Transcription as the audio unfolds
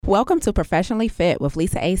Welcome to Professionally Fit with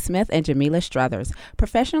Lisa A. Smith and Jamila Struthers.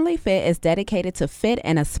 Professionally Fit is dedicated to fit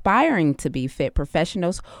and aspiring to be fit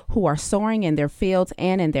professionals who are soaring in their fields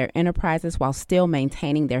and in their enterprises while still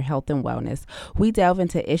maintaining their health and wellness. We delve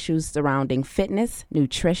into issues surrounding fitness,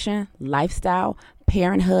 nutrition, lifestyle,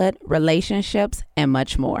 parenthood, relationships, and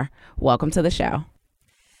much more. Welcome to the show.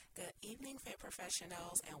 Good evening, fit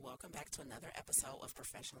professionals, and welcome back to another episode of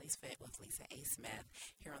Professionally Fit with Lisa A. Smith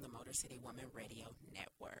here on the Motor City Woman Radio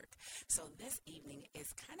Network. So this evening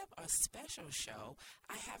is kind of a special show.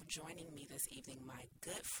 I have joining me this evening my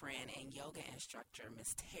good friend and yoga instructor,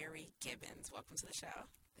 Miss Teri Gibbons. Welcome to the show.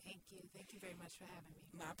 Thank you. Thank you very much for having me.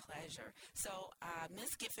 My pleasure. So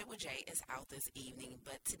Miss Get Fit with Jay is out this evening,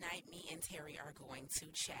 but tonight me and Teri are going to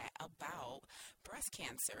chat about breast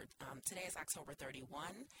cancer. Today is October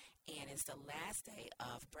 31, and it's the last day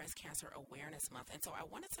of Breast Cancer Awareness Month. And so I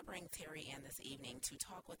wanted to bring Teri in this evening to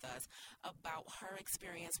talk with us about her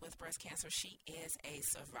experience with breast cancer. She is a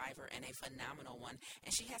survivor and a phenomenal one,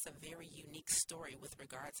 and she has a very unique story with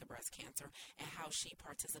regard to breast cancer and how she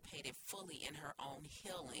participated fully in her own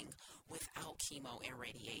healing without chemo and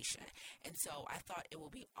radiation. And so I thought it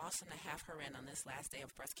would be awesome to have her in on this last day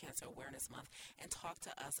of Breast Cancer Awareness Month and talk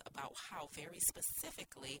to us about how very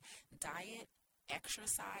specifically diet,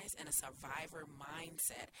 exercise, and a survivor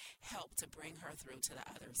mindset helped to bring her through to the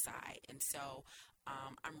other side. And so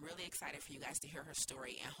I'm really excited for you guys to hear her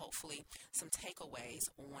story and hopefully some takeaways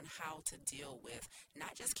on how to deal with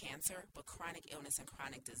not just cancer, but chronic illness and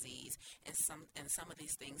chronic disease and some of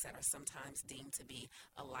these things that are sometimes deemed to be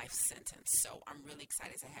a life sentence. So I'm really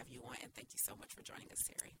excited to have you on, and thank you so much for joining us,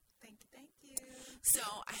 Teri. Thank you. So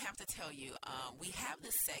I have to tell you, we have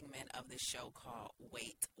this segment of the show called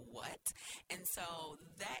Wait What? And so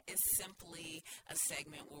that is simply a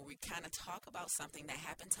segment where we kind of talk about something that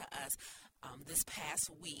happened to us this past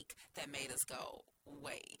week that made us go,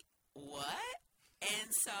 wait, what? And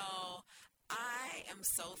so I am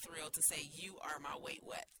so thrilled to say you are my wait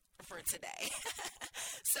what for today.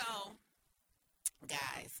 So,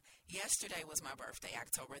 guys, yesterday was my birthday.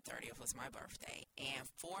 October 30th was my birthday. And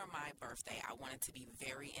for my birthday, I wanted to be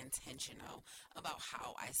very intentional about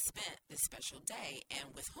how I spent this special day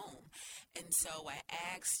and with whom. And so I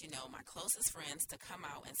asked, my closest friends to come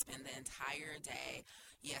out and spend the entire day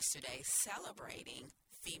yesterday celebrating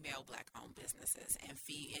female Black-owned businesses and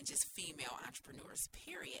just female entrepreneurs,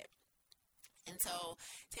 period. And so,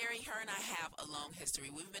 Teri, her and I have a long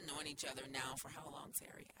history. We've been knowing each other now for how long,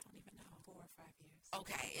 Teri? I don't even know. 4 or 5 years.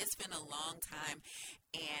 Okay, it's been a long time,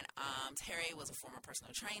 and Teri was a former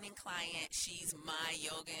personal training client. She's my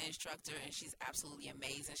yoga instructor, and she's absolutely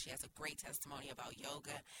amazing. She has a great testimony about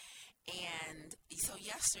yoga. And so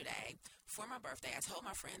yesterday, for my birthday, I told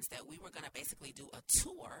my friends that we were going to basically do a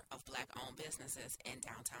tour of Black-owned businesses in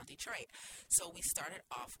downtown Detroit. So we started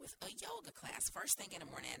off with a yoga class, first thing in the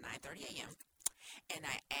morning at 9:30 a.m., and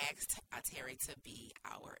I asked Teri to be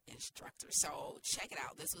our instructor. So check it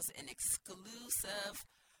out. This was an exclusive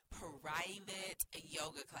private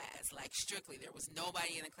yoga class, like strictly. There was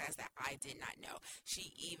nobody in the class that I did not know.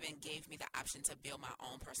 She even gave me the option to build my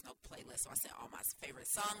own personal playlist. So I sent all my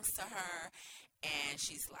favorite songs to her, and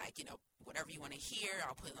she's like, whatever you want to hear,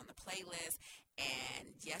 I'll put it on the playlist.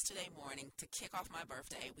 And yesterday morning, to kick off my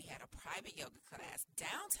birthday, we had a private yoga class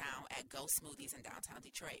downtown at Go Smoothies in downtown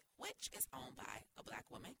Detroit, which is owned by a Black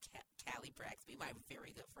woman, Callie Braxby, my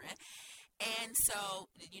very good friend. And so,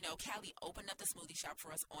 Callie opened up the smoothie shop for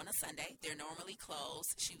us on a Sunday. They're normally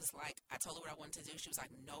closed. She was like, I told her what I wanted to do. She was like,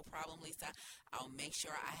 no problem, Lisa. I'll make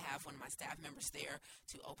sure I have one of my staff members there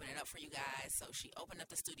to open it up for you guys. So she opened up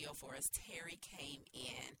the studio for us. Teri came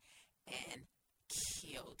in and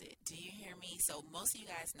killed it. Do you hear me? So most of you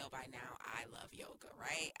guys know by now I love yoga,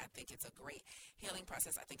 right? I think it's a great healing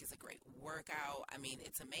process. I think it's a great workout. I mean,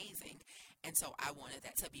 it's amazing. And so I wanted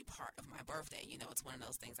that to be part of my birthday. It's one of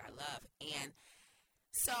those things I love. And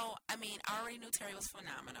so, I already knew Teri was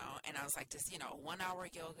phenomenal, and I was like, this,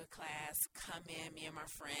 1-hour yoga class, come in, me and my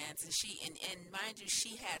friends, and mind you,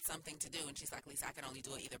 she had something to do, and she's like, Lisa, I can only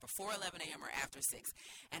do it either before 11 a.m. or after 6,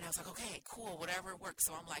 and I was like, okay, cool, whatever works.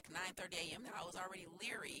 So I'm like, 9:30 a.m. Now I was already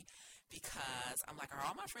leery, because I'm like, are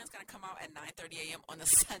all my friends going to come out at 9:30 a.m. on a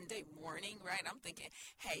Sunday morning, right? I'm thinking,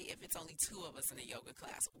 hey, if it's only 2 of us in a yoga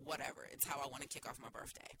class, whatever, it's how I want to kick off my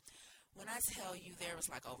birthday. When I tell you there was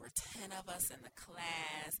like over 10 of us in the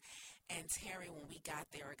class, and Teri, when we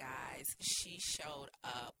got there, guys, she showed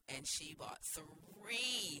up and she brought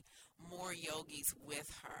 3 more yogis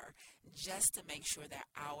with her just to make sure that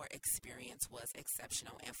our experience was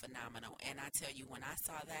exceptional and phenomenal. And I tell you, when I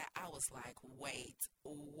saw that, I was like, wait,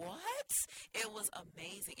 what? It was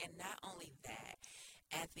amazing. And not only that,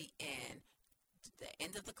 at the end, the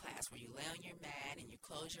end of the class where you lay on your mat and you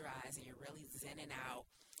close your eyes and you're really zenning out.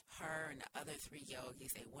 Her and the other 3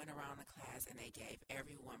 yogis, they went around the class and they gave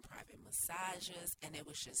everyone private massages, and it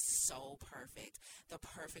was just so perfect, the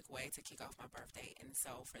perfect way to kick off my birthday. And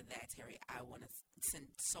so for that, Teri, I want to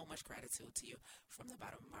send so much gratitude to you from the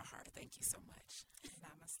bottom of my heart. Thank you so much.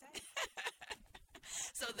 Namaste.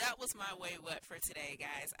 So that was my way what for today,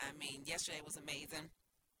 guys. I mean, yesterday was amazing.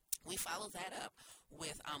 We followed that up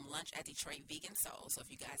with lunch at Detroit Vegan Soul. So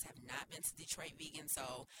if you guys have not been to Detroit Vegan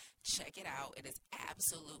Soul, check it out. It is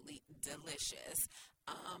absolutely delicious.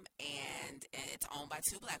 And it's owned by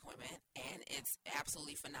 2 Black women, and it's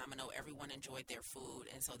absolutely phenomenal. Everyone enjoyed their food,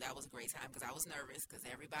 and so that was a great time because I was nervous because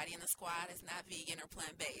everybody in the squad is not vegan or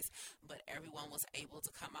plant-based, but everyone was able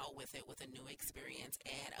to come out with it with a new experience.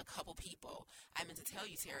 And a couple people, I meant to tell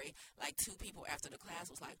you, Teri, like 2 people after the class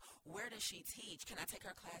was like, where does she teach? Can I take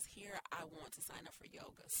her class here? I want to sign up for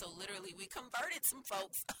yoga. So literally we converted some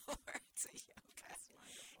folks over to yoga.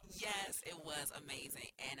 Yes, it was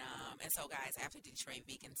amazing. And so, guys, after Detroit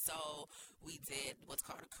Vegan Soul, we did what's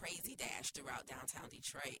called a Crazy Dash throughout downtown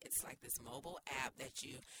Detroit. It's like this mobile app that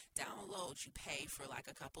you download. You pay for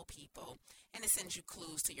like a couple people, and it sends you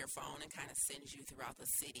clues to your phone and kind of sends you throughout the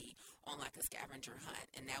city on like a scavenger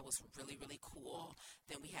hunt. And that was really, really cool.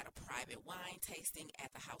 Then we had a private wine tasting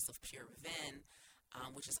at the House of Pure Vin,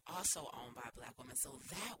 which is also owned by Black women. So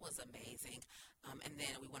that was amazing. And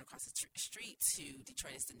then we went across the street to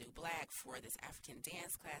Detroit is the New Black for this African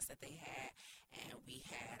dance class that they had. And we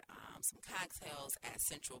had some cocktails at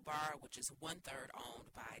Central Bar, which is 1/3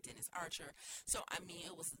 owned by Dennis Archer. So, I mean,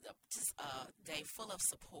 it was just a day full of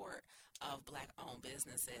support of Black-owned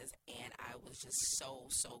businesses. And I was just so,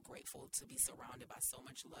 so grateful to be surrounded by so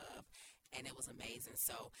much love. And it was amazing.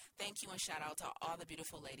 So thank you and shout out to all the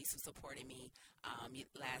beautiful ladies who supported me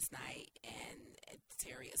last night. And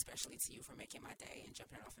Teri, especially to you for making my day and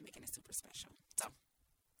jumping it off and making it super special. So,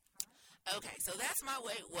 okay, so that's my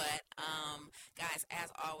Wait What. Guys, as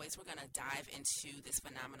always, we're going to dive into this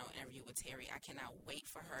phenomenal interview with Teri. I cannot wait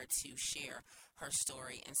for her to share her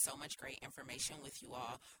story and so much great information with you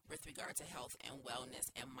all with regard to health and wellness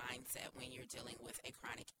and mindset when you're dealing with a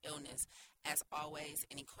chronic illness. As always,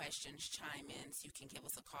 any questions, chime-ins, you can give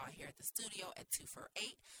us a call here at the studio at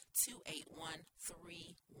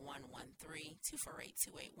 248-281-3113,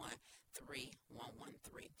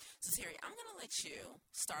 248-281-3113. So, Teri, I'm going to let you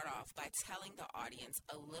start off by telling the audience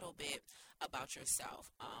a little bit about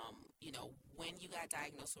yourself. When you got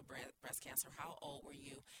diagnosed with breast cancer, how old were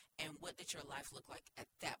you, and what did your life look like at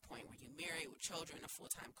that point? Were you married with children, a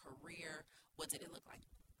full-time career? What did it look like?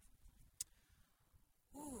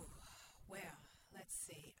 Ooh, well, let's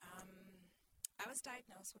see. I was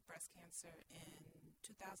diagnosed with breast cancer in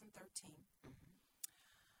 2013.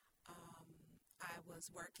 I was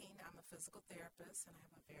working. I'm a physical therapist, and I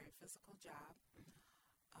have a very physical job.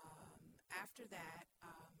 After that,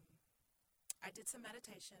 I did some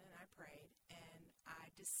meditation, and I prayed, and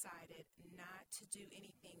I decided not to do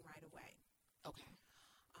anything right away. Okay.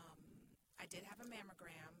 I did have a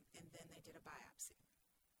mammogram, and then they did a biopsy.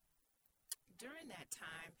 During that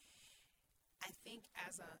time, I think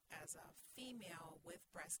as a female with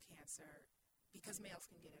breast cancer, because males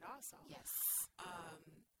can get it also. Yes.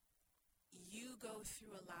 You go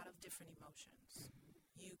through a lot of different emotions.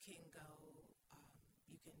 You can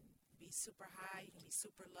you can be super high, you can be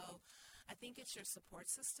super low. I think it's your support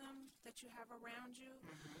system that you have around you.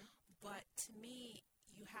 But to me,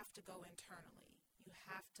 you have to go internally. You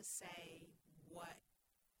have to say what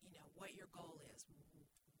your goal is.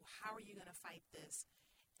 How are you going to fight this?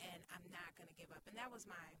 And I'm not going to give up. And that was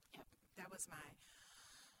my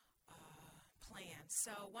plan.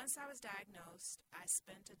 So once I was diagnosed, I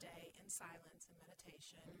spent a day in silence and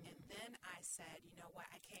meditation. And then I said, you know what?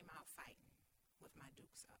 I came out fighting with my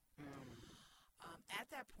dukes up. At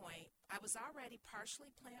that point, I was already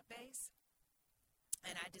partially plant-based,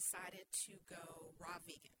 and I decided to go raw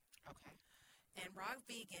vegan. Okay. And raw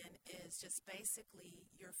vegan is just basically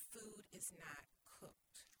your food is not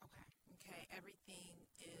cooked. Okay, everything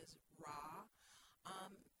is raw,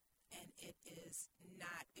 and it is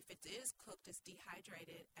not, if it is cooked, it's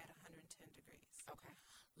dehydrated at 110 degrees. Okay.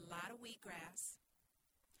 A lot of wheatgrass,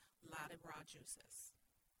 a lot of raw juices.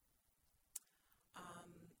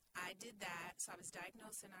 I did that, so I was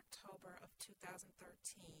diagnosed in October of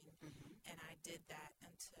 2013, and I did that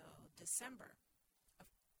until December of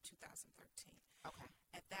 2013. Okay.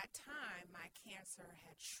 At that time, my cancer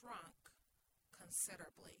had shrunk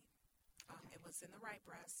considerably. It was in the right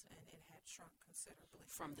breast, and it had shrunk considerably.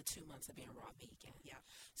 From the 2 months of being raw vegan. Yeah.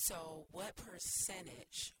 So what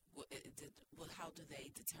percentage how do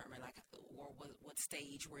they determine, like, or what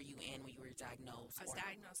stage were you in when you were diagnosed? I was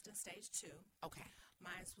diagnosed in stage 2. Okay.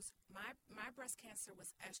 Mine was my breast cancer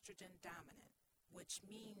was estrogen dominant, which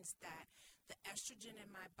means that the estrogen in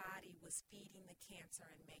my body was feeding the cancer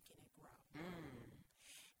and making it grow.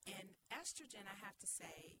 And estrogen, I have to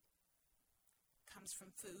say, comes from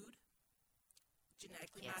food,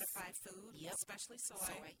 genetically modified food, especially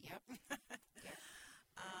soy. Yep.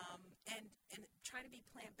 And trying to be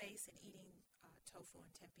plant-based and eating tofu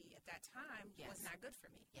and tempeh at that time was not good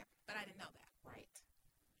for me. Yep. But I didn't know that. Right.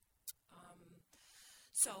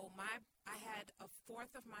 So I had a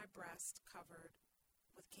fourth of my breast covered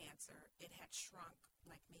with cancer. It had shrunk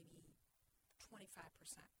like maybe 25%.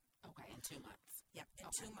 Okay, in 2 months. Yep, in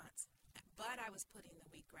 2 months. But I was putting the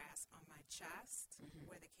wheatgrass on my chest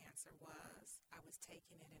where the cancer was. I was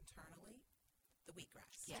taking it internally, the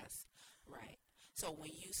wheatgrass. Yes, right. So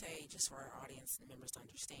when you say, just for our audience members to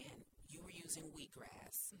understand, you were using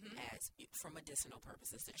wheatgrass as for medicinal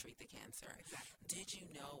purposes to treat the cancer. Exactly. Did you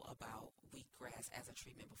know about wheatgrass as a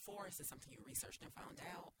treatment before? Is this something you researched and found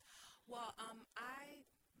out? Well, I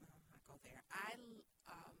go there. I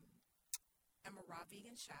am a raw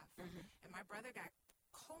vegan chef, and my brother got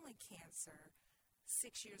colon cancer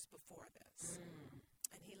 6 years before this,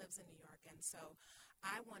 and he lives in New York, and so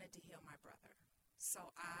I wanted to heal my brother.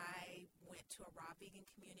 So I went to a raw vegan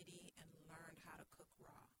community and learned how to cook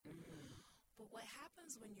raw. But what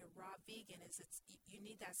happens when you're raw vegan is you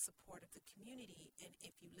need that support of the community, and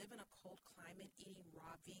if you live in a cold climate, eating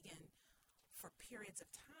raw vegan for periods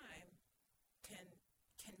of time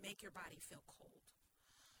can make your body feel cold.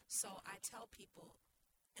 So I tell people,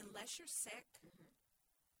 unless you're sick,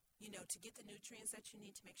 to get the nutrients that you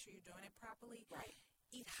need to make sure you're doing it properly,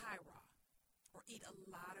 eat high raw. Or eat a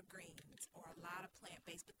lot of greens or a lot of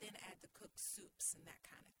plant-based, but then add the cooked soups and that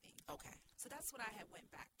kind of thing. Okay. So that's what I had went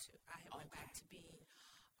back to. I had went back to being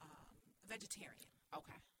a vegetarian.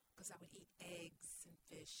 Okay. Because I would eat eggs and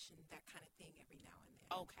fish and that kind of thing every now and then.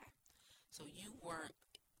 Okay. So you weren't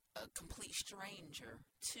a complete stranger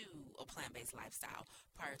to a plant-based lifestyle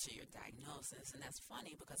prior to your diagnosis, and that's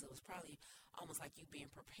funny because it was probably almost like you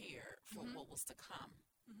being prepared for what was to come.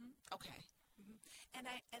 Okay.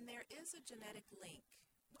 And there is a genetic link.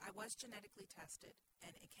 I was genetically tested,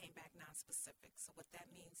 and it came back non-specific. So what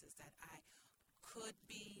that means is that I could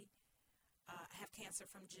have cancer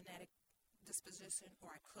from genetic disposition,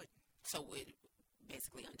 or I couldn't. So it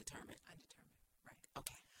basically undetermined. Undetermined, right.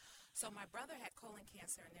 Okay. So my brother had colon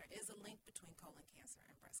cancer, and there is a link between colon cancer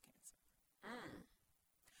and breast cancer.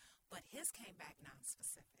 But his came back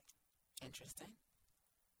non-specific. Interesting.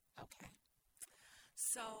 Okay.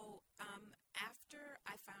 So after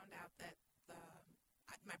I found out that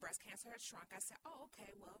my breast cancer had shrunk, I said, oh, okay,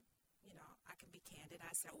 well, I can be candid.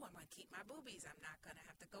 I said, I'm going to keep my boobies. I'm not going to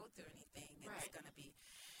have to go through anything. It's going to be.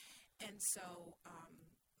 And so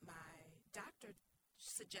my doctor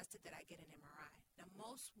suggested that I get an MRI. Now,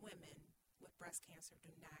 most women with breast cancer do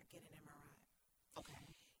not get an MRI. Okay.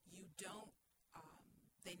 You don't,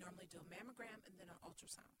 they normally do a mammogram and then an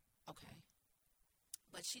ultrasound. Okay.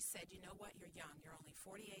 But she said, you know what, you're young. You're only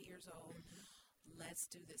 48 years old.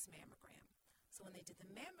 Let's do this mammogram. So when they did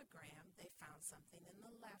the mammogram, they found something in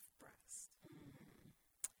the left breast.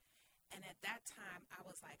 And at that time, I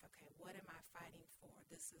was like, okay, what am I fighting for?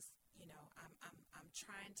 This is, I'm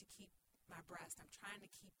trying to keep my breast. I'm trying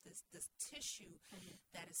to keep this tissue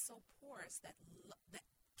that is so porous that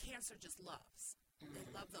cancer just loves. They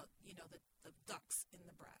love the ducts in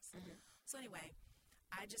the breast. So anyway,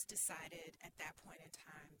 I just decided at that point in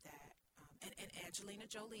time that, and Angelina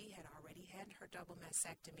Jolie had already had her double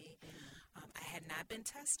mastectomy. I had not been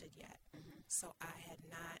tested yet, so I had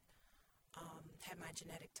not had my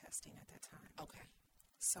genetic testing at that time. Okay.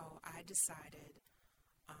 So I decided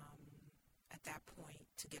at that point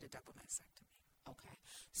to get a double mastectomy. Okay.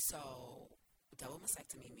 So double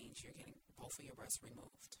mastectomy means you're getting both of your breasts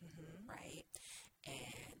removed, right?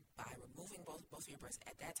 And by removing both of your breasts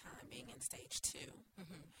at that time, being in stage 2,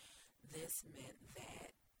 this meant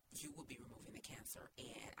that you would be removing the cancer,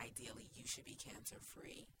 and ideally you should be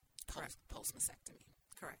cancer-free post-mastectomy.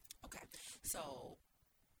 Correct. Okay. So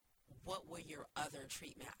what were your other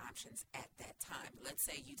treatment options at that time? Let's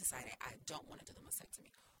say you decided, I don't want to do the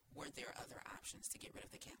mastectomy. Were there other options to get rid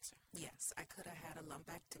of the cancer? Yes, I could have had a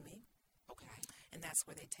lumpectomy. Okay. And that's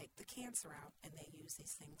where they take the cancer out, and they use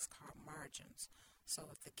these things called margins.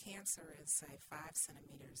 So if the cancer is, say, 5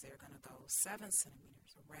 centimeters, they're going to go 7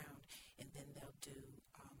 centimeters around, and then they'll do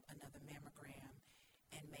another mammogram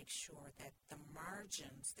and make sure that the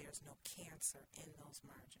margins, there's no cancer in those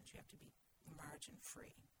margins. You have to be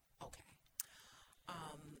margin-free. Okay.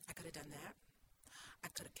 I could have done that. I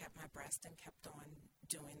could have kept my breast and kept on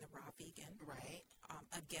doing the raw vegan. Right.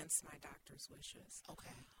 Against my doctor's wishes.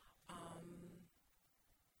 Okay.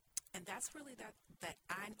 And that's really that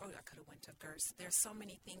I could have went to GERS. There's so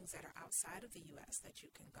many things that are outside of the U.S. that you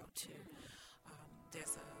can go to.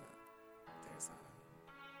 There's a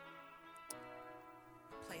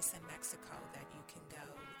place in Mexico that you can go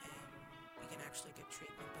and you can actually get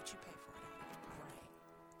treatment, but you pay for it out of your pocket. Right.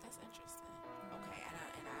 That's interesting. Okay,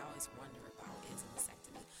 and I always wonder about, is a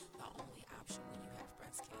mastectomy the only option when you have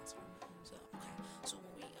breast cancer? So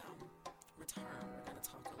when we return, we're going to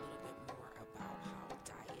talk a little bit more about how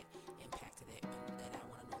diet impacted it, and then I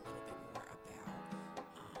want to know a little bit more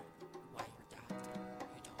about why your doctor,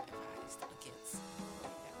 advised against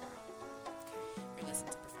that route. Okay, you're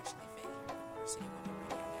listening to Professionally Fit here on the Motor City Woman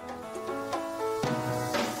Radio Network.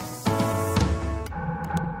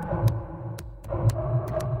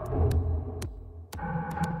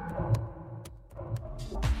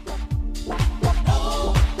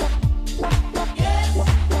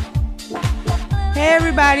 Hey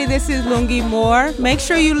everybody, this is Lungi Moore. Make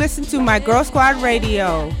sure you listen to my Girl Squad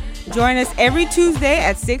Radio. Join us every Tuesday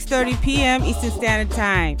at 6:30 p.m. Eastern Standard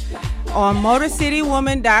Time on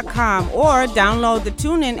MotorCityWoman.com or download the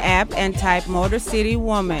TuneIn app and type Motor City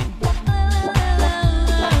Woman.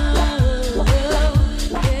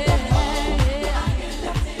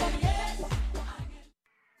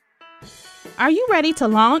 Are you ready to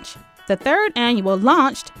launch? The third annual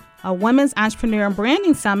Launched, a Women's Entrepreneur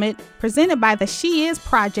Branding Summit presented by the She Is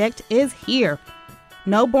Project, is here.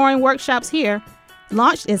 No boring workshops here.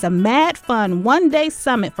 Launched is a mad fun one-day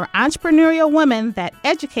summit for entrepreneurial women that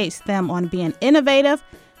educates them on being innovative,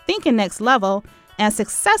 thinking next level, and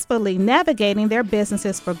successfully navigating their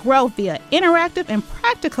businesses for growth via interactive and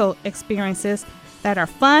practical experiences that are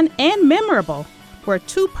fun and memorable. We're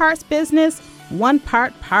 2 parts business, 1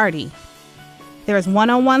 part party. There is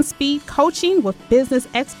one-on-one speed coaching with business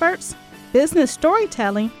experts, business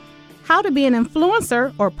storytelling, how to be an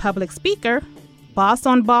influencer or public speaker,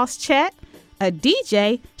 boss-on-boss chat, a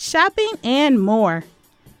DJ, shopping, and more.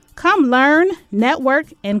 Come learn, network,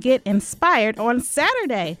 and get inspired on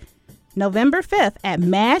Saturday, November 5th at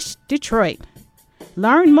MASH Detroit.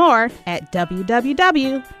 Learn more at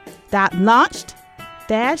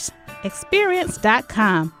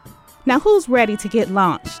www.launched-experience.com. Now who's ready to get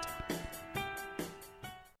launched?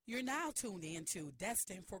 You're now tuned in to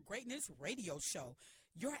Destined for Greatness radio show,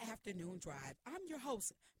 your afternoon drive. I'm your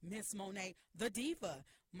host, Miss Monet, the Diva.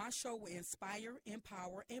 My show will inspire,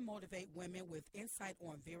 empower, and motivate women with insight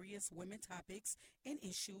on various women topics and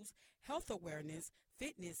issues, health awareness,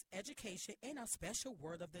 fitness, education, and a special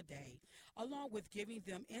word of the day, along with giving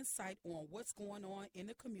them insight on what's going on in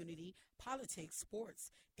the community, politics,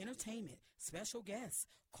 sports, entertainment, special guests,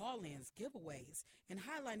 call-ins, giveaways, and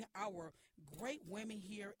highlighting our great women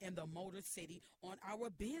here in the Motor City on our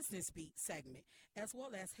Business Beat segment, as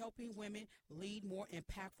well as helping women lead more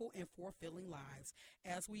impactful and fulfilling lives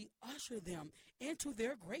as we usher them into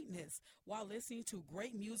their greatness while listening to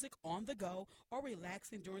great music on the go or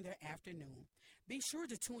relaxing during their afternoon. Be sure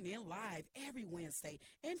to tune in live every Wednesday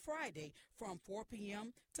and Friday from 4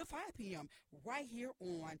 p.m. to 5 p.m. right here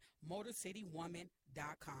on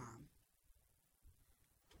MotorCityWoman.com.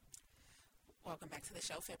 Welcome back to the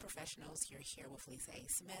show, Fit Professionals. You're here with Lisa A.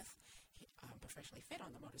 Smith, Professionally Fit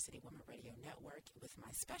on the Motor City Woman Radio Network, with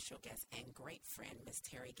my special guest and great friend, Miss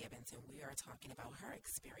Teri Gibbons, and we are talking about her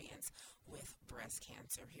experience with breast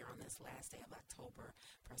cancer here on this last day of October,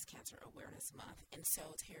 Breast Cancer Awareness Month. And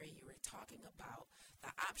so, Teri, you were talking about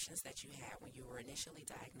the options that you had when you were initially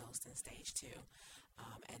diagnosed in stage 2,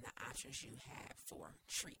 and the options you had for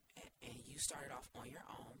treatment. And you started off on your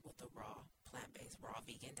own with the raw, plant-based, raw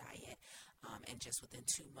vegan diet, and just within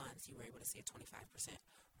 2 months, you were able to see a 25%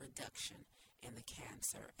 reduction in the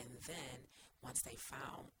cancer. And then once they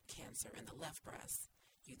found cancer in the left breast,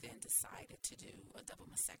 you then decided to do a double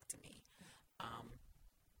mastectomy.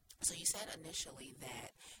 So you said initially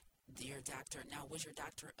that was your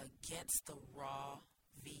doctor against the raw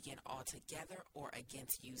vegan altogether or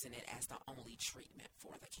against using it as the only treatment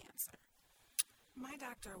for the cancer? My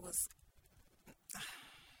doctor was,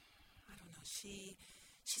 I don't know, she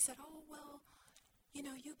said, oh, well,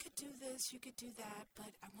 you could do this, you could do that,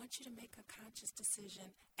 but I want you to make a conscious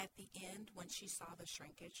decision at the end when she saw the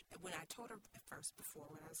shrinkage. When I told her at first before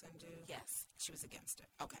what I was going to do, yes, she was against it.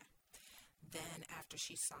 Okay. Then after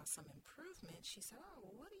she saw some improvement, she said, oh,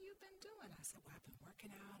 well, what have you been doing? I said, well, I've been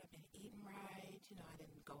working out, I've been eating right, I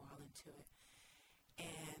didn't go all into it.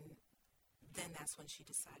 And then that's when she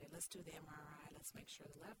decided, let's do the MRI, let's make sure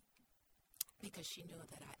the left, because she knew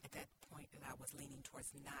that at that point that I was leaning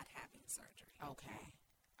towards not having surgery. Okay.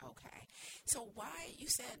 Okay. So why, you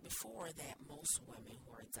said before that most women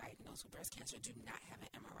who are diagnosed with breast cancer do not have an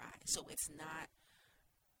MRI. So it's not,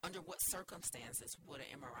 under what circumstances would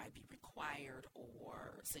an MRI be required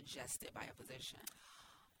or suggested by a physician?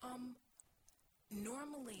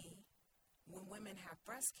 Normally, when women have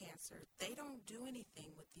breast cancer, they don't do anything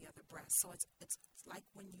with the other breast. So it's like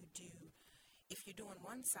when you do, if you're doing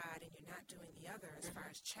one side and you're not doing the other, as far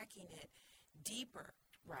as checking it deeper.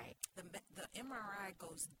 Right. The MRI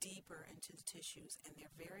goes deeper into the tissues, and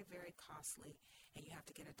they're very, very costly, and you have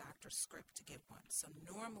to get a doctor's script to get one. So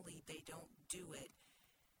normally they don't do it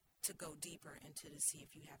to go deeper into to see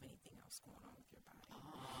if you have anything else going on with your body.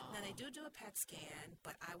 Now, they do a PET scan,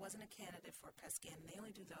 but I wasn't a candidate for a PET scan. They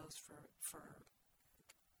only do those for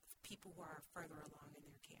people who are further along in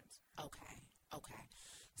their cancer. Okay.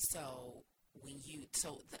 So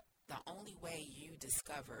the only way you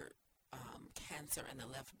discovered cancer in the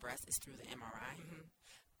left breast is through the MRI? Mm-hmm.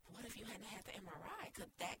 What if you hadn't had the MRI?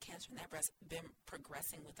 Could that cancer in that breast been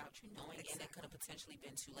progressing without you knowing, and it could have potentially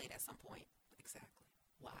been too late at some point? Exactly.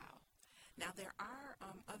 Wow. Now, there are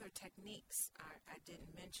other techniques I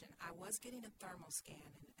didn't mention. I was getting a thermal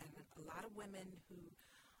scan, and a lot of women who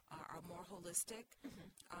are more holistic,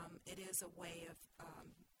 it is a way of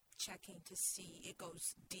checking to see. It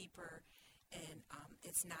goes deeper, and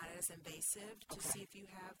it's not as invasive to see if you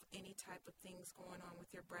have any type of things going on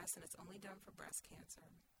with your breast, and it's only done for breast cancer.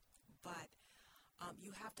 But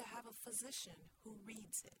you have to have a physician who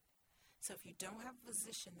reads it. So if you don't have a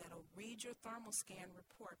physician that'll read your thermal scan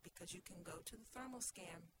report, because you can go to the thermal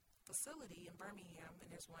scan facility in Birmingham,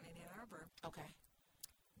 and there's one in Ann Arbor. Okay.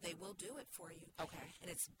 They will do it for you. Okay.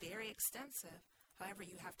 And it's very extensive. However,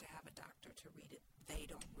 you have to have a doctor to read it. They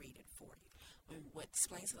don't read it for you.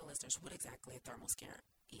 Explain to the listeners what exactly a thermal scan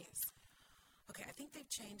is. Okay, I think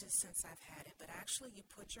they've changed it since I've had it, but actually you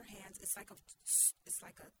put your hands, it's like a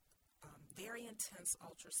very intense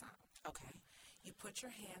ultrasound. Okay. You put your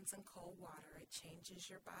hands in cold water. It changes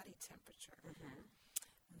your body temperature. Mm-hmm.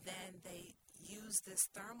 Then they use this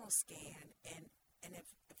thermal scan, and if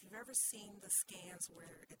you've ever seen the scans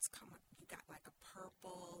where it's you got like a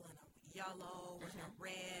purple and a yellow and a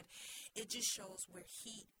red, it just shows where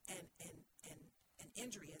heat and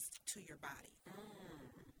injury is to your body.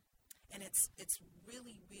 And it's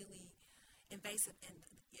really, really invasive, and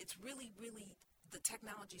it's really, really, the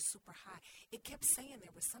technology's super high. It kept saying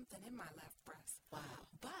there was something in my left breast. Wow.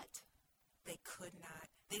 But they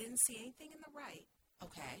didn't see anything in the right.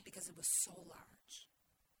 Okay. Because it was so large.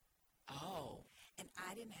 Oh. And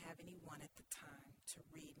I didn't have anyone at the time to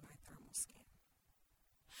read my thermal scan.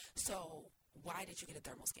 So why did you get a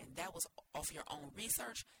thermal scan? That was off your own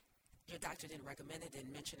research? Your doctor didn't recommend it,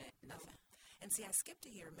 didn't mention it, nothing? And see, I skipped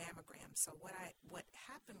a year mammogram. So what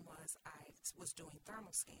happened was I was doing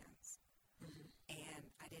thermal scans. And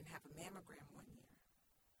I didn't have a mammogram one year.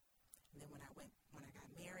 And then when I got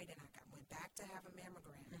married and I went back to have a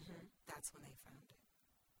mammogram, that's when they found it.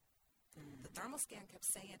 The thermal scan kept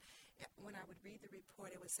saying, when I would read the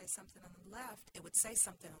report, it would say something on the left. It would say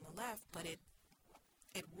something on the left, but it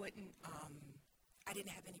wouldn't, I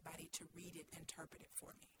didn't have anybody to read it, interpret it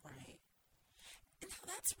for me. Right. And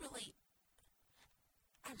that's really,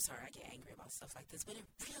 I'm sorry, I get angry about stuff like this, but it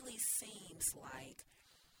really seems like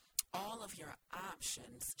all of your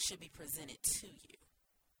options should be presented to you.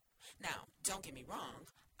 Now, don't get me wrong.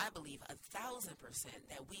 I believe 1,000%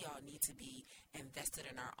 that we all need to be invested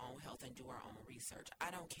in our own health and do our own research. I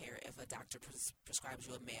don't care if a doctor prescribes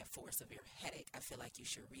you a med for a severe headache. I feel like you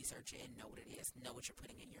should research it and know what it is, know what you're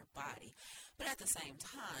putting in your body. But at the same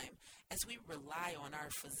time, as we rely on our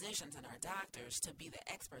physicians and our doctors to be the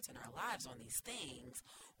experts in our lives on these things,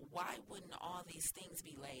 why wouldn't all these things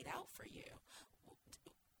be laid out for you?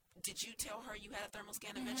 Did you tell her you had a thermal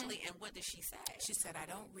scan eventually, and what did she say? She said, I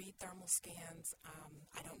don't read thermal scans.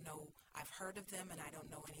 I don't know. I've heard of them, and I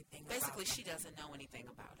don't know anything Basically, about them. she doesn't know anything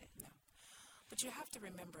about it. No. But you have to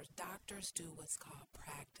remember, doctors do what's called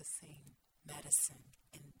practicing medicine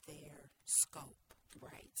in their scope.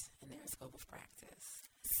 Right, in their scope of practice.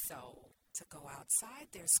 So, to go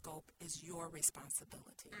outside their scope is your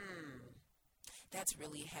responsibility. That's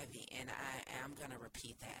really heavy, and I am going to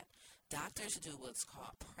repeat that. Doctors do what's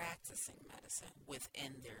called practicing medicine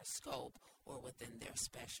within their scope or within their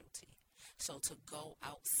specialty. So to go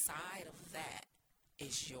outside of that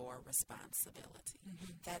is your responsibility.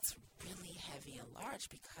 That's really heavy and large,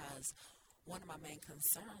 because one of my main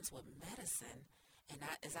concerns with medicine, and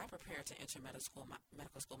as I prepare to enter medical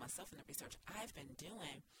school myself in the research I've been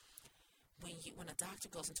doing, when a doctor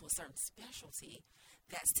goes into a certain specialty,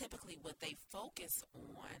 that's typically what they focus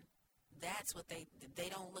on That's what they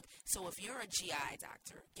don't look. So if you're a GI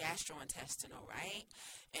doctor, gastrointestinal, right,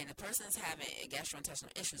 and the person's having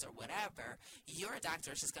gastrointestinal issues or whatever, your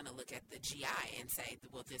doctor is just going to look at the GI and say,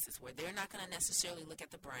 well, this is where. They're not going to necessarily look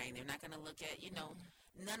at the brain. They're not going to look at,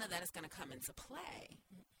 none of that is going to come into play,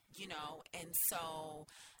 and so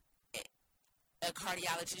a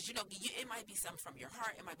cardiologist, it might be some from your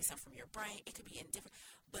heart, it might be some from your brain, it could be indifferent.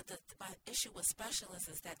 But my issue with specialists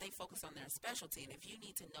is that they focus on their specialty, and if you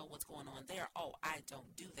need to know what's going on there, I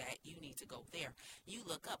don't do that, you need to go there. You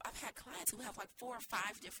look up. I've had clients who have like 4 or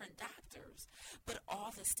 5 different doctors, but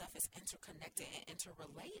all this stuff is interconnected and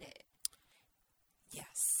interrelated.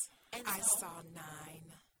 Yes. And I saw 9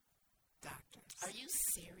 doctors. Are you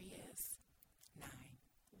serious? 9.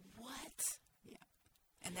 What? Yeah.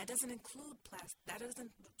 And that doesn't include that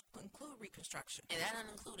doesn't include reconstruction. And that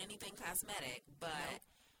doesn't include anything cosmetic, but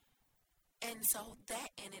and so that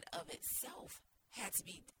in and of itself had to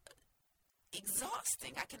be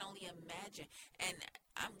exhausting. I can only imagine. And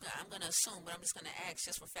I'm going to assume, but I'm just going to ask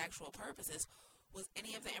just for factual purposes, was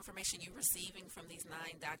any of the information you receiving from these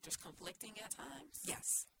 9 doctors conflicting at times?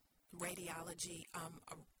 Yes. Radiology,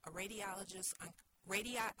 a radiologist, an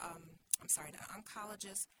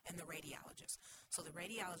oncologist and the radiologist. So the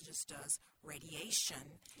radiologist does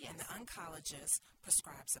radiation, and the oncologist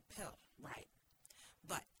prescribes a pill. Right.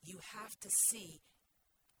 But you have to see,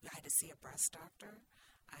 I had to see a breast doctor,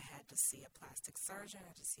 I had to see a plastic surgeon, I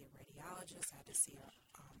had to see a radiologist, I had to see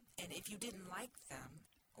and if you didn't like them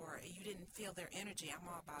or you didn't feel their energy, I'm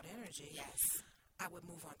all about energy. Yes. I would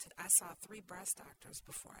move on to, I saw 3 breast doctors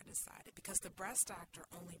before I decided, because the breast doctor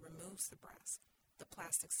only removes the breast. The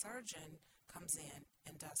plastic surgeon comes in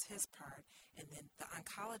and does his part, and then the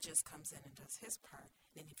oncologist comes in and does his part.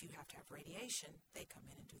 And then if you have to have radiation, they come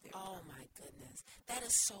in and do their part. Oh, my goodness. That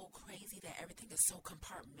is so crazy that everything is so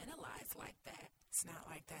compartmentalized like that. It's not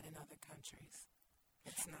like that in other countries.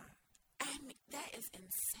 It's not. I mean, that is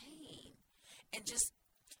insane. And just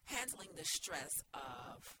handling the stress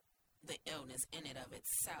of the illness in and of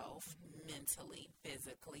itself, mentally,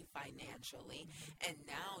 physically, financially, and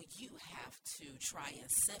now you have to try and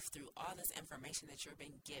sift through all this information that you're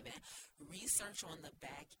being given, research on the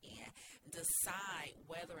back end, decide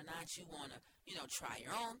whether or not you want to, try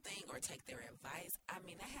your own thing or take their advice. I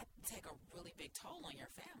mean, that had to take a really big toll on your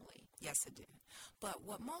family. Yes, it did. But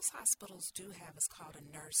what most hospitals do have is called a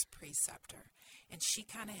nurse preceptor, and she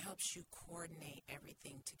kind of helps you coordinate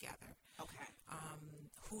everything together. Okay.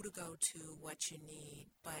 Who to go to, what you need,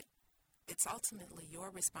 but it's ultimately your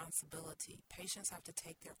responsibility. Patients have to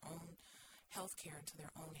take their own health care into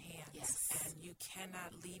their own hands. Yes. And you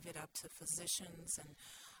cannot leave it up to physicians and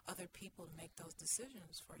other people to make those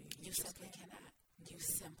decisions for you. You simply cannot. You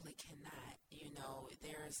simply cannot.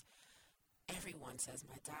 Everyone says,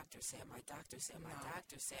 my doctor said, my doctor said, my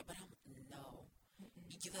doctor said, but no.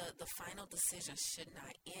 The final decision should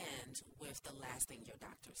not end with the last thing your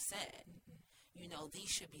doctor said. These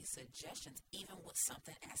should be suggestions, even with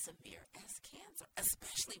something as severe as cancer,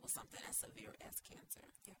 especially with something as severe as cancer.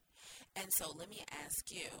 Yeah. And so let me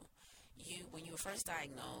ask you, when you were first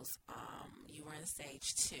diagnosed, you were in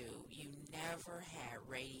stage 2. You never had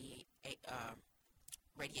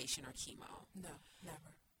radiation or chemo. No,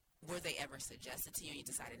 never. Were they ever suggested to you and you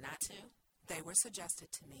decided not to? They were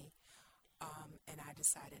suggested to me, and I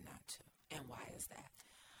decided not to. And why is that?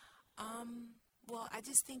 Well, I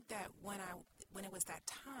just think that when it was that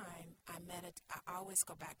time, I always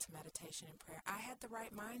go back to meditation and prayer. I had the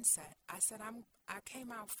right mindset. I said, I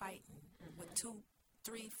came out fighting with 2,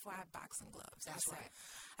 3, 5 boxing gloves. That's right.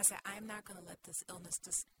 I said, I'm not going to let this illness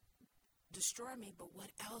destroy me. But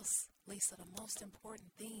what else, Lisa, the most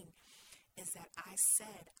important thing is that I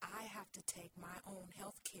said I have to take my own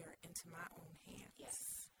health care into my own hands. Yes.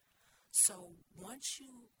 So once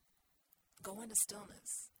you go into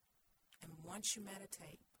stillness and once you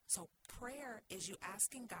meditate, so prayer is you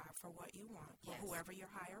asking God for what you want, or whoever your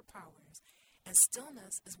higher power is. And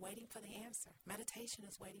stillness is waiting for the answer. Meditation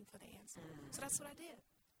is waiting for the answer. So that's what I did.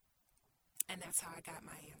 And that's how I got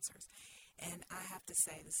my answers. And I have to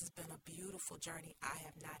say, this has been a beautiful journey. I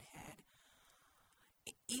have not had,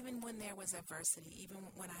 even when there was adversity, even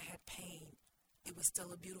when I had pain, it was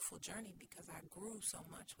still a beautiful journey because I grew so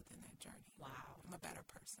much within that journey. Wow. I'm a better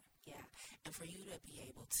person. Yeah. And for you to be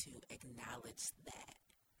able to acknowledge that,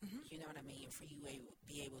 you know what I mean? For you to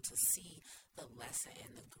be able to see the lesson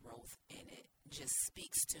and the growth in it just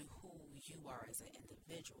speaks to who you are as an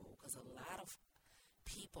individual, because a lot of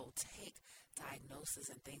people take diagnosis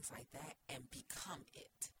and things like that and become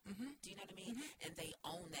it. Do you know what I mean? And they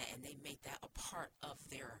own that and they make that a part of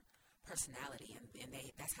their personality, and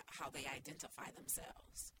that's how they identify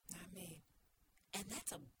themselves. Not me. And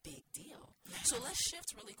that's a big deal. So let's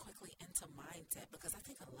shift really quickly into mindset, because I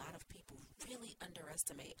think a lot of people really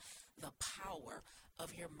underestimate the power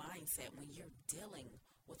of your mindset when you're dealing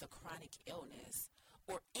with a chronic illness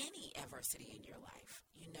or any adversity in your life.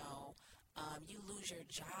 You lose your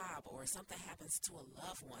job or something happens to a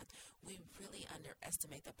loved one. We really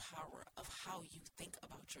underestimate the power of how you think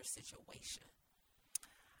about your situation.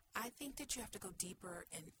 I think that you have to go deeper,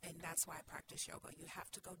 and that's why I practice yoga. You have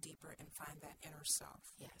to go deeper and find that inner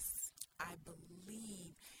self. Yes. I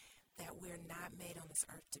believe that we're not made on this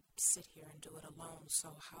earth to sit here and do it alone.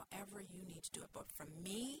 So however you need to do it. But for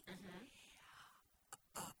me,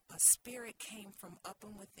 a spirit came from up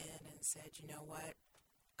and within and said, you know what,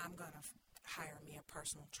 I'm going to hire me a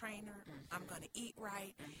personal trainer. I'm going to eat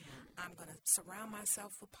right. I'm going to surround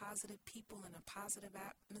myself with positive people in a positive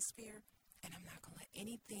atmosphere. And I'm not going to let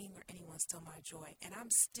anything or anyone steal my joy. And I'm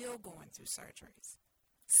still going through surgeries.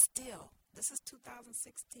 Still. This is 2016.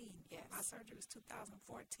 Yes. My surgery was 2014.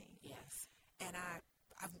 Yes. And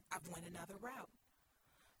I've went another route.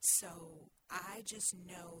 So I just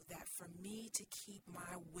know that for me to keep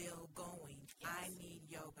my will going, I need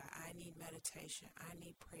yoga, I need meditation, I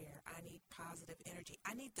need prayer, I need positive energy.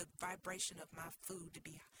 I need the vibration of my food to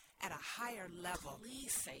be at a higher level.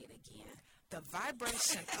 Please say it again. The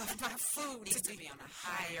vibration of my food Needs to to be be on a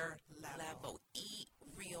higher level. Eat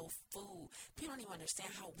real food. People don't even understand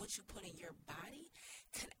how what you put in your body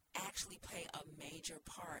can actually play a major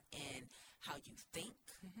part in how you think,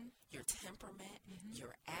 your temperament,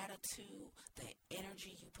 your attitude, the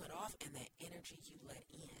energy you put off, and the energy you let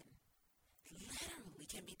in. Literally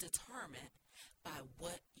can be determined by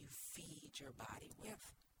what you feed your body with. Yeah.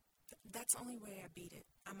 That's the only way I beat it.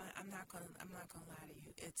 I'm not gonna lie to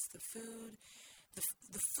you. It's the food.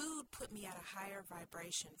 The food put me at a higher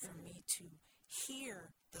vibration for me to hear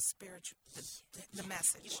the spiritual, the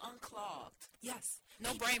message. You unclogged. Yes.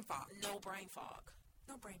 No brain fog. No brain fog.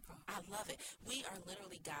 No brain fog. I love it. We are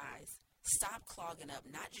literally, guys, stop clogging up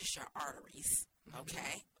not just your arteries,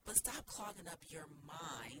 okay, but stop clogging up your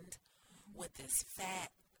mind with this fat,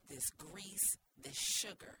 this grease, this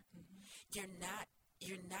sugar.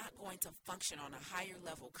 You're not going to function on a higher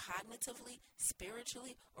level cognitively,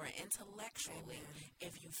 spiritually, or intellectually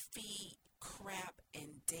if you feed crap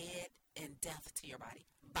and death to your body.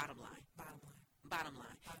 Bottom line.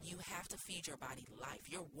 You have to feed your body life.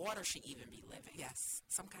 Your water should even be living. Yes.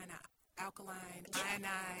 Some kind of alkaline,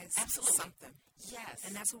 ionized, absolutely. Something. Yes.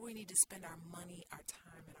 And that's what we need to spend our money, our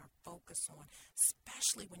time, and our focus on,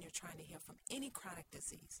 especially when you're trying to heal from any chronic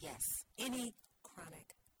disease. Yes. Any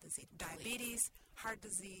chronic disease. Diabetes, heart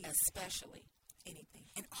disease. Especially. Anything.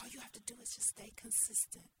 And all you have to do is just stay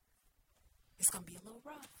consistent. It's going to be a little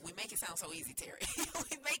rough. We make it sound so easy, Teri.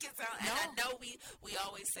 We make it sound, and I know we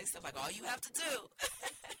always say stuff like, all you have to do.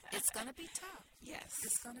 It's going to be tough. Yes.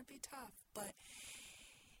 It's going to be tough. But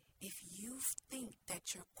if you think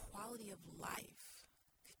that your quality of life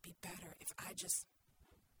could be better if I just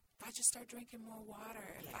start drinking more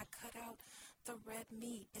water, if I cut out the red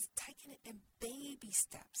meat, it's taking it in baby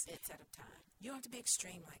steps. It's at a time. You don't have to be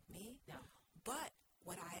extreme like me. No. But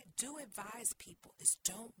what I do advise people is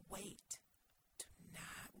don't wait. Do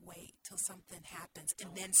not wait till something happens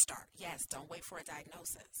and then start. Yes, don't wait for a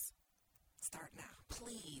diagnosis. Start now.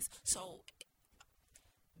 Please. So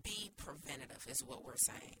be preventative is what we're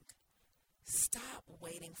saying. Stop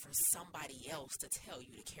waiting for somebody else to tell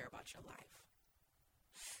you to care about your life.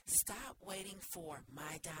 Stop waiting for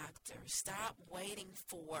my doctor. Stop waiting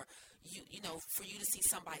for for you to see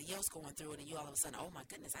somebody else going through it and you all of a sudden, oh my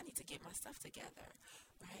goodness, I need to get my stuff together.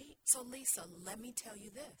 Right? So Lisa, let me tell you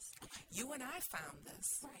this. Okay. You and I found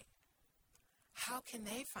this. Right. How can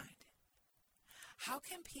they find it? How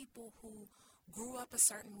can people who grew up a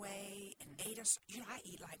certain way and ate I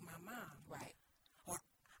eat like my mom. Right. Or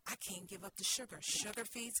I can't give up the sugar. Sugar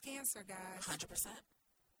feeds cancer, guys. 100%.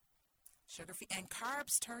 Sugar and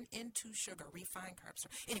carbs turn into sugar, refined carbs.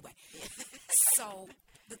 Anyway, so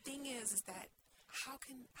the thing is that how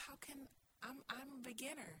can I'm a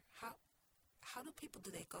beginner. How do people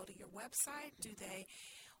do they go to your website?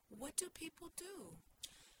 What do people do?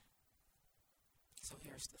 So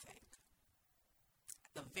here's the thing.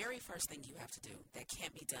 The very first thing you have to do that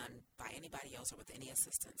can't be done by anybody else or with any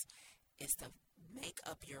assistance is to make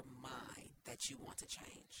up your mind that you want to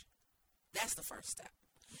change. That's the first step.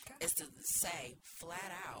 Okay. Is to say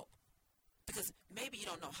flat out, because maybe you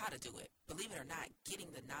don't know how to do it. Believe it or not, getting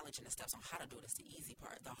the knowledge and the steps on how to do it is the easy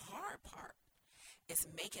part. The hard part is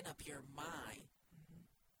making up your mind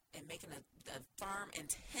and making a firm,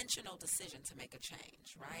 intentional decision to make a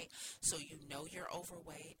change, right? So you know you're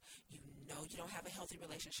overweight. You know you don't have a healthy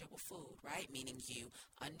relationship with food, right? Meaning you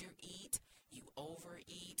undereat, you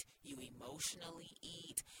overeat, you emotionally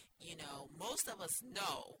eat. You know, most of us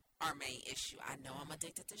know our main issue. I know I'm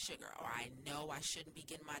addicted to sugar, or I know I shouldn't be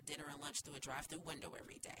getting my dinner and lunch through a drive-through window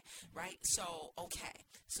every day, right? So, okay,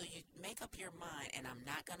 so you make up your mind, and I'm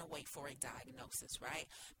not going to wait for a diagnosis, right?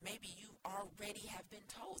 Maybe you already have been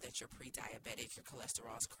told that you're pre-diabetic, your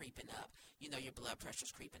cholesterol's creeping up, you know, your blood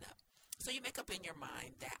pressure's creeping up. So you make up in your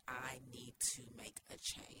mind that I need to make a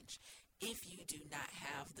change. If you do not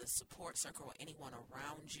have the support circle or anyone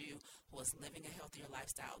around you who is living a healthier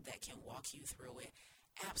lifestyle that can walk you through it,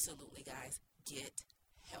 absolutely, guys, get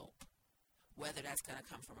help. Whether that's going to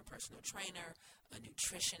come from a personal trainer, a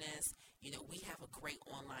nutritionist. You know, we have a great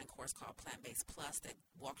online course called Plant-Based Plus that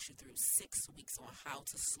walks you through 6 weeks on how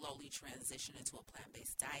to slowly transition into a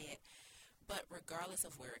plant-based diet. But regardless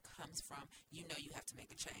of where it comes from, you know you have to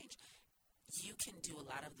make a change. You can do a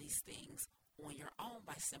lot of these things on your own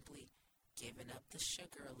by simply giving up the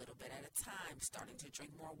sugar a little bit at a time, starting to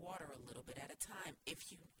drink more water a little bit at a time.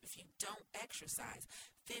 If you don't exercise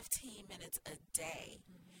 15 minutes a day,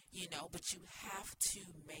 you know, but you have to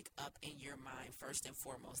make up in your mind first and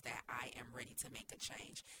foremost that I am ready to make a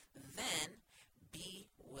change. Then be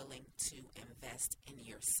willing to invest in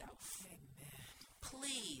yourself. Amen.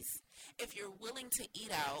 Please, if you're willing to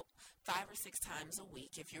eat out 5 or 6 times a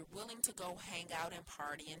week, if you're willing to go hang out and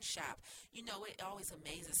party and shop, you know, it always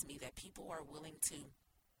amazes me that people are willing to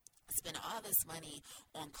spend all this money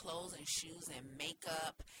on clothes and shoes and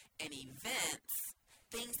makeup and events,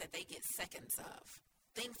 things that they get seconds of,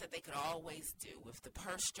 things that they could always do. If the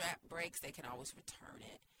purse strap breaks, they can always return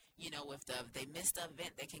it. You know, if they missed the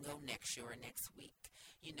event, they can go next year or next week.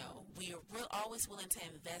 You know, we are always willing to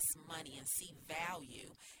invest money and see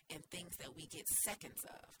value in things that we get seconds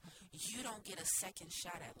of. You don't get a second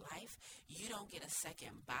shot at life. You don't get a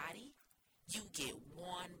second body. You get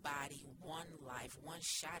one body, one life, one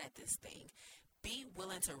shot at this thing. Be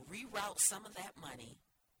willing to reroute some of that money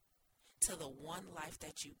to the one life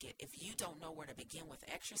that you get. If you don't know where to begin with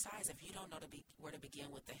exercise, if you don't know where to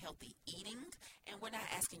begin with the healthy eating, and we're not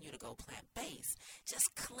asking you to go plant-based,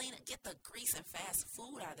 just clean it, get the grease and fast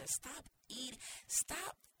food out of there.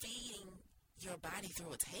 Stop feeding your body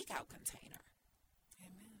through a takeout container.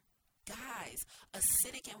 Amen. Guys,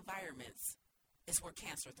 acidic environments is where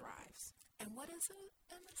cancer thrives. And what is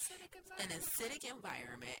an acidic An environment? acidic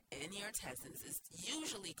environment in your intestines is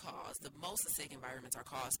usually caused, the most acidic environments are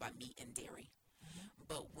caused by meat and dairy.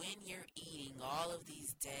 But when you're eating all of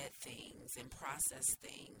these dead things and processed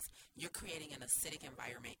things, you're creating an acidic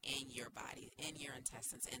environment in your body, in your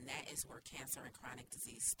intestines, and that is where cancer and chronic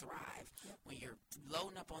disease thrive. Yep. When you're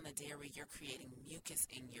loading up on the dairy, you're creating mucus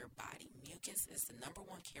in your body. Mucus is the number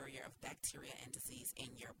one carrier of bacteria and disease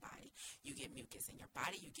in your body. You get mucus in your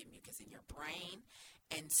body, you get mucus in your brain.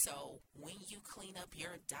 And so when you clean up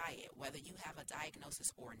your diet, whether you have a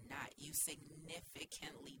diagnosis or not, you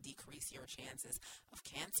significantly decrease your chances of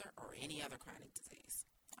cancer or any other chronic disease.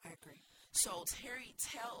 I agree. So, Teri,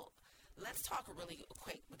 let's talk really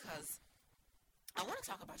quick, because I want to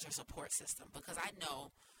talk about your support system, because I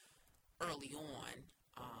know early on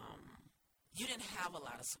you didn't have a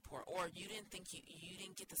lot of support, or you didn't think you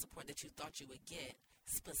didn't get the support that you thought you would get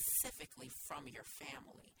specifically from your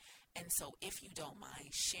family. And so if you don't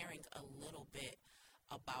mind sharing a little bit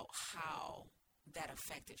about how that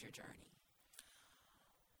affected your journey.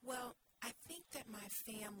 Well, I think that my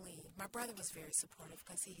brother was very supportive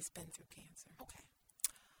because he's been through cancer. Okay.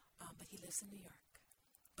 But he lives in New York.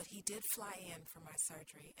 But he did fly in for my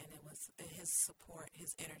surgery, and it was his support,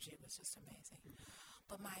 his energy was just amazing.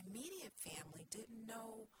 But my immediate family didn't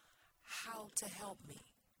know how to help me,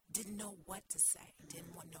 didn't know what to say,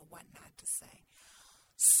 didn't want to know what not to say.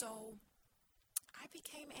 So I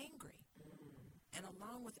became angry. And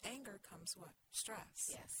along with anger comes what? Stress.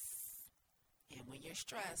 Yes. And when you're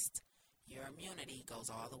stressed, your immunity goes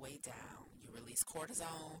all the way down. You release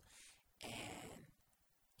cortisone, and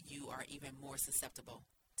you are even more susceptible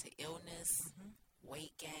to illness,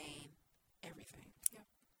 weight gain, everything. Yep.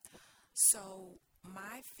 So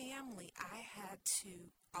my family, I had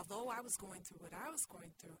to, although I was going through what I was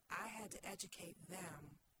going through, I had to educate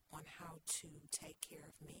them on how to take care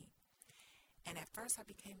of me. And at first I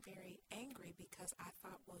became very angry because I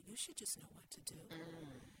thought, well, you should just know what to do.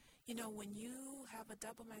 You know, when you have a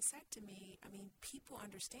double mastectomy, I mean, people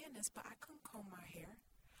understand this, but I couldn't comb my hair.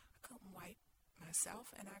 I couldn't wipe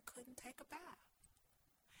myself, and I couldn't take a bath.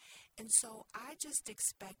 And so I just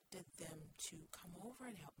expected them to come over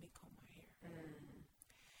and help me comb my hair.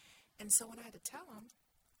 And so when I had to tell them,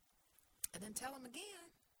 and then tell them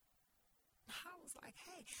again, I was like,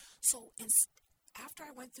 hey. So after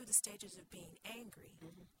I went through the stages of being angry,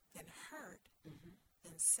 then hurt,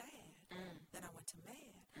 then sad, then I went to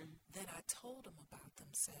mad, then then I told them about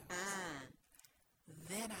themselves.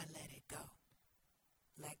 Then I let it go.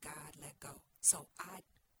 Let God let go. So I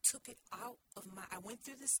took it out of I went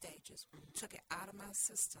through the stages, took it out of my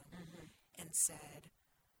system, and said,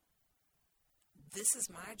 this is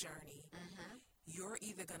my journey. You're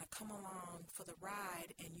either going to come along for the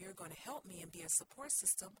ride and you're going to help me and be a support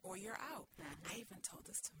system, or you're out. I even told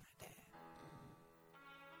this to my dad.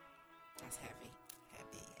 That's heavy.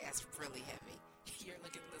 That's really heavy. You're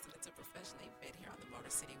listening to Professionally Fit here on the Motor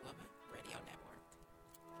City Woman Radio Network.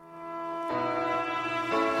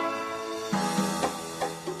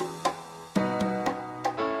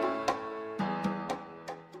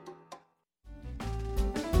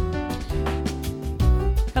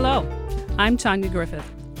 Hello, I'm Tanya Griffith,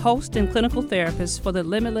 host and clinical therapist for the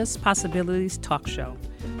Limitless Possibilities Talk Show.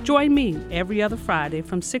 Join me every other Friday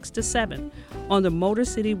from 6 to 7 on the Motor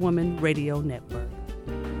City Woman Radio Network.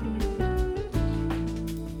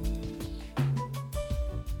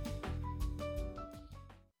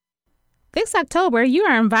 This October, you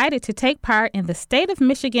are invited to take part in the State of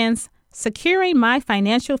Michigan's Securing My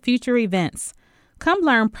Financial Future events. Come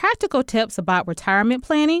learn practical tips about retirement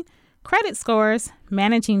planning, credit scores,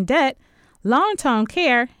 managing debt, long-term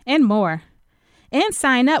care, and more. And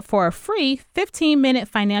sign up for a free 15-minute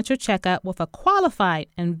financial checkup with a qualified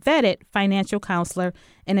and vetted financial counselor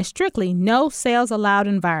in a strictly no sales allowed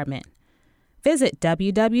environment. Visit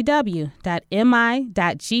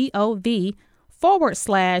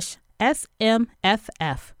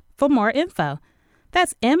www.mi.gov/SMFF for more info.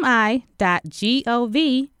 That's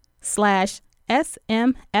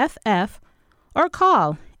mi.gov/SMFF or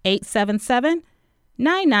call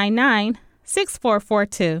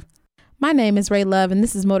 877-999-6442. My name is Ray Love, and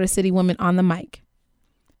this is Motor City Woman on the mic.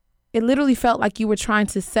 It literally felt like you were trying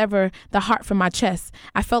to sever the heart from my chest.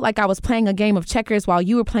 I felt like I was playing a game of checkers while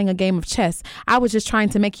you were playing a game of chess. I was just trying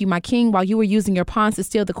to make you my king while you were using your pawns to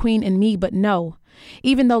steal the queen in me, but no.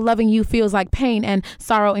 Even though loving you feels like pain and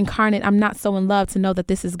sorrow incarnate, I'm not so in love to know that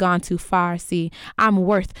this has gone too far. See, I'm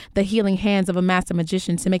worth the healing hands of a master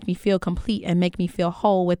magician to make me feel complete and make me feel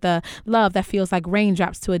whole, with a love that feels like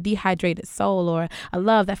raindrops to a dehydrated soul, or a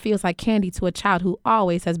love that feels like candy to a child who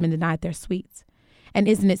always has been denied their sweets. And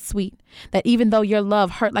isn't it sweet that even though your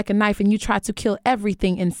love hurt like a knife and you tried to kill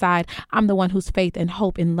everything inside, I'm the one whose faith and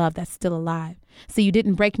hope in love that's still alive. See, you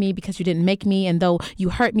didn't break me because you didn't make me, and though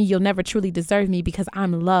you hurt me, you'll never truly deserve me, because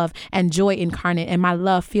I'm love and joy incarnate, and my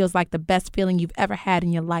love feels like the best feeling you've ever had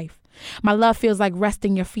in your life. My love feels like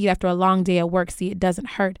resting your feet after a long day at work. See, it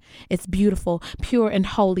doesn't hurt. It's beautiful, pure and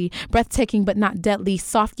holy, breathtaking but not deadly,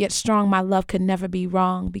 soft yet strong. My love could never be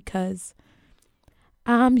wrong, because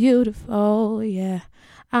I'm beautiful, yeah.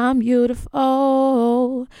 I'm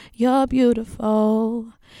beautiful, you're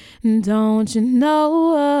beautiful, don't you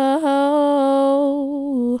know?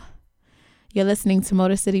 You're listening to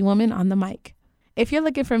Motor City Woman on the mic. If you're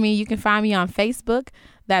looking for me, you can find me on Facebook.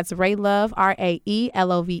 That's Ray Love,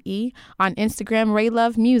 RAELOVE. On Instagram, Ray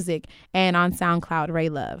Love Music. And on SoundCloud, Ray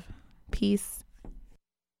Love. Peace.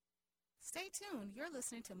 Stay tuned. You're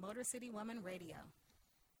listening to Motor City Woman Radio.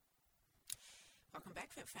 Welcome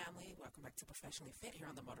back, Fit Family. Welcome back to Professionally Fit here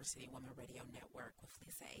on the Motor City Woman Radio Network with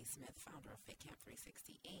Lisa A. Smith, founder of Fit Camp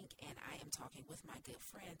 360, Inc. And I am talking with my good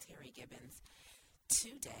friend, Teri Gibbons,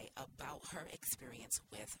 today about her experience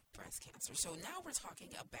with breast cancer. So now we're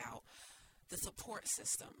talking about the support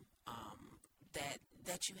system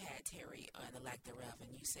that you had, Teri, and the lack thereof.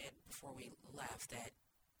 And you said before we left that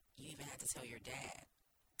you even had to tell your dad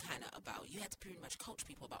kind of about, you had to pretty much coach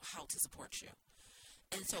people about how to support you.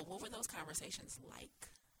 And so what were those conversations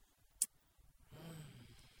like?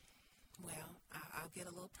 Well, I'll get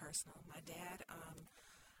a little personal. My dad,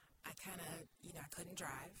 I kind of, I couldn't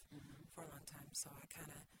drive for a long time, so I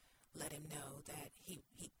kind of let him know that he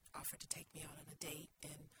offered to take me out on a date,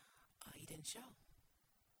 and he didn't show.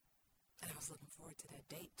 And I was looking forward to that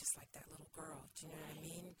date, just like that little girl. Do you know what I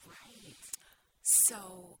mean? Right.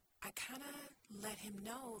 So I kind of let him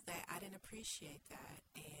know that I didn't appreciate that,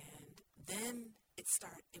 and then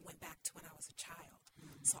it went back to when I was a child.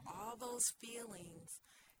 So all those feelings,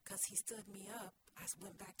 because he stood me up, I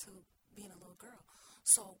went back to being a little girl.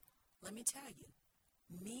 So let me tell you,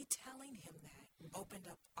 me telling him that opened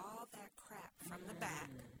up all that crap from the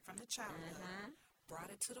back, from the childhood,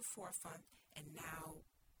 brought it to the forefront, and now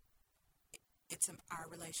our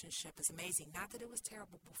relationship is amazing. Not that it was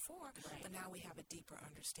terrible before, but now we have a deeper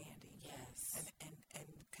understanding. Yes. And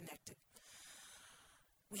connected.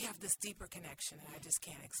 We have this deeper connection, and I just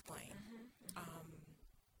can't explain.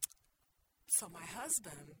 So my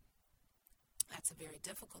husband, that's a very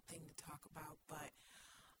difficult thing to talk about, but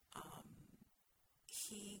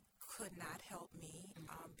he could not help me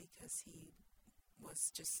because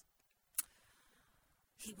was just,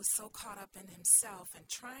 he was so caught up in himself and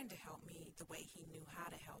trying to help me the way he knew how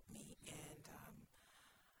to help me. And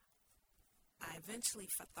I eventually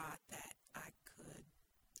thought that I could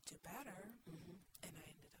do better, and I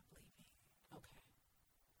ended up leaving. Okay.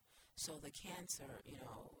 So the cancer,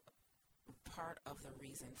 part of the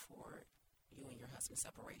reason for you and your husband's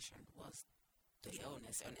separation was the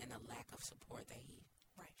illness and the lack of support that he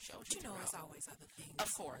showed you. There's always other things.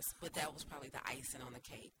 Of course, but that was probably the icing on the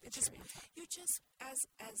cake. As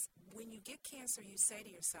when you get cancer, you say to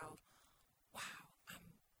yourself, wow,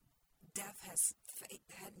 death has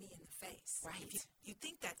had me in the face. Right. You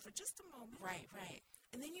think that for just a moment. Right.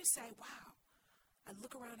 And then you say, wow. I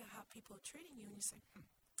look around at how people are treating you, and you say,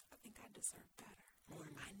 I think I deserve better. Or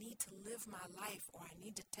I need to live my life, or I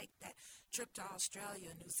need to take that trip to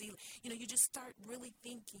Australia, New Zealand. You just start really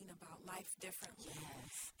thinking about life differently.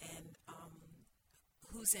 Yes. And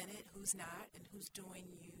who's in it, who's not, and who's doing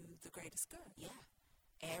you the greatest good. Yeah.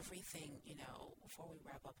 Everything, before we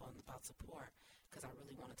wrap up about support, because I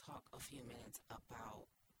really want to talk a few minutes about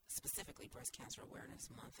specifically Breast Cancer Awareness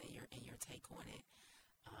Month and your take on it.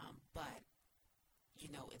 But,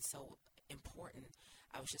 it's so important.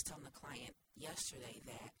 I was just telling the client yesterday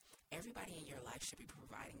that everybody in your life should be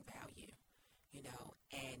providing value,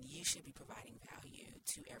 and you should be providing value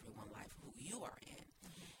to everyone's life who you are in.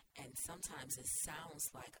 And sometimes it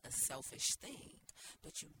sounds like a selfish thing,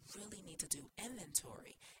 but you really need to do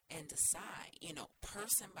inventory and decide,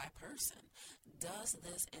 person by person, does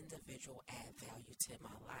this individual add value to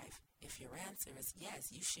my life? If your answer is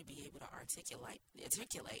yes, you should be able to articulate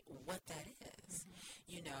what that is.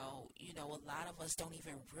 A lot of us don't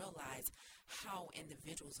even realize how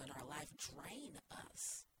individuals in our life drain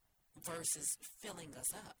us versus filling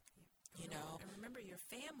us up, And remember, your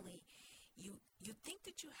family, you think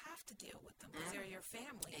that you have to deal with them because they're your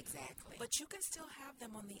family. Exactly. But you can still have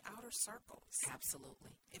them on the outer circles.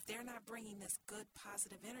 Absolutely. If they're not bringing this good,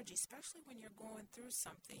 positive energy, especially when you're going through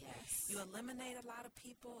something. Yes. You eliminate a lot of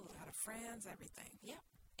people, a lot of friends, everything. Yep.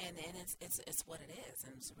 And it's what it is,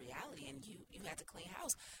 and it's reality, and you have to clean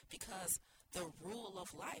house because the rule of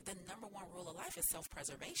life, the number one rule of life is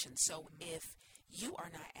self-preservation. So if you are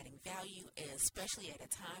not adding value, especially at a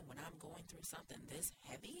time when I'm going through something this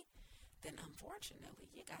heavy, then unfortunately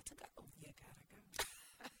you got to go. You gotta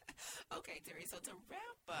go. Okay, Teri, so to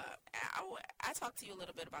wrap up, I talked to you a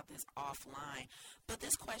little bit about this offline, but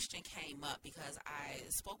this question came up because I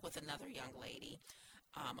spoke with another young lady,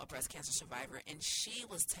 a breast cancer survivor, and she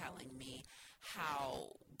was telling me how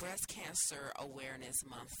Breast Cancer Awareness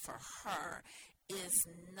Month for her is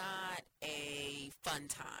not a fun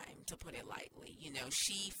time, to put it lightly.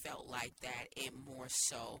 She felt like that it more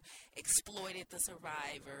so exploited the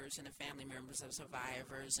survivors and the family members of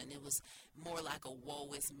survivors, and it was more like a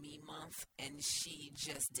woe is me month, and she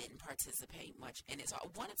just didn't participate much in it. So I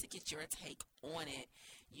wanted to get your take on it,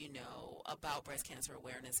 about Breast Cancer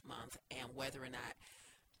Awareness Month and whether or not,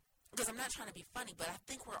 because I'm not trying to be funny, but I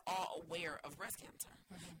think we're all aware of breast cancer.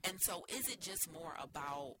 And so is it just more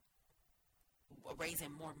about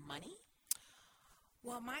raising more money?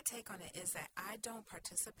 Well, my take on it is that I don't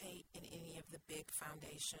participate in any of the big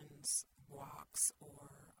foundations, walks, or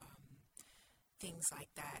things like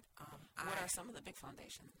that. What are some of the big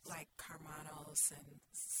foundations? Like Carmanos and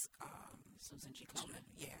Susan G. Komen?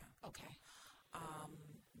 Yeah. Okay.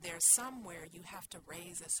 There's some where you have to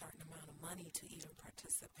raise a certain amount of money to even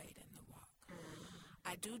participate in the walk.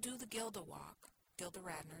 I do the Gilda walk. Gilda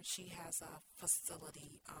Radner, she has a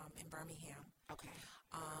facility in Birmingham. Okay.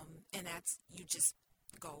 And that's, you just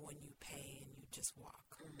go and you pay and you just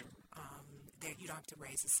walk. There, you don't have to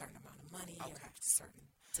raise a certain amount of money. Okay. You have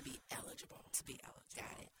to be eligible.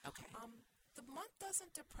 Got it. Okay. The month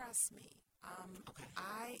doesn't depress me. Okay.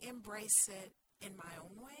 I embrace it in my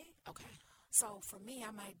own way. Okay. So for me,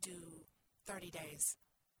 I might do 30 days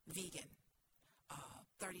vegan,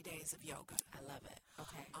 30 days of yoga. I love it.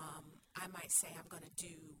 Okay. I might say I'm going to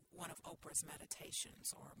do one of Oprah's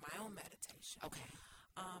meditations or my own meditation. Okay.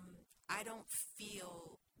 I don't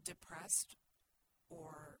feel depressed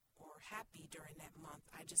or happy during that month.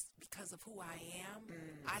 I just, because of who I am,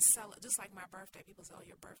 I celebrate, just like my birthday. People say, oh,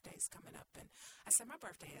 your birthday's coming up. And I say, my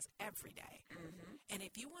birthday is every day. And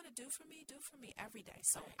if you want to do for me every day.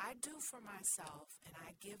 So I do for myself, and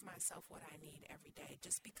I give myself what I need every day.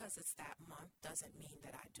 Just because it's that month doesn't mean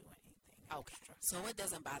that I do anything extra. So it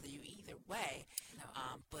doesn't bother you either way. No.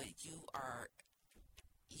 But you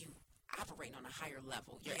operate on a higher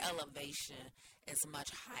level. Your elevation is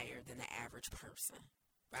much higher than the average person,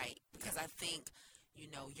 right? Because I think,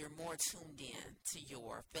 you're more tuned in to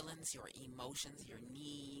your feelings, your emotions, your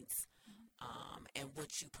needs, and what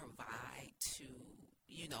that you provide to,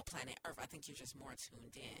 planet Earth. I think you're just more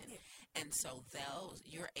tuned in. Yeah. And so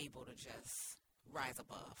you're able to just rise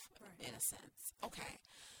above, in a sense. Okay.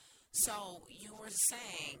 So you were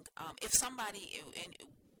saying, if somebody,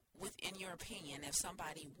 in your opinion, if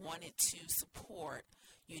somebody wanted to support,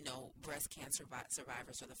 breast cancer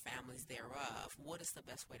survivors or the families thereof, what is the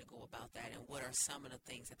best way to go about that, and what are some of the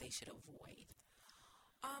things that they should avoid?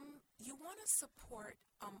 You want to support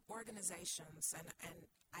organizations, and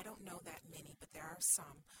I don't know that many, but there are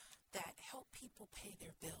some that help people pay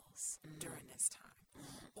their bills during this time,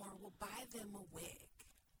 or will buy them a wig.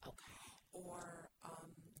 Okay. Or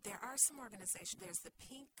there are some organizations. There's the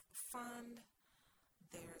Pink Fund.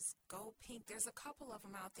 There's Go Pink. There's a couple of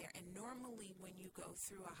them out there, and normally when you go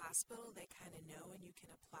through a hospital, they kind of know, and you can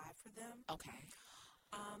apply for them. Okay.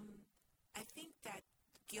 I think that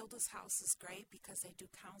Gilda's House is great because they do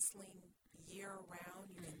counseling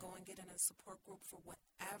year-round. You can go and get in a support group for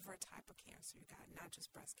whatever type of cancer you got, not just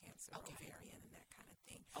breast cancer, ovarian, and that kind of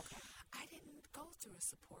thing. Okay. I didn't go through a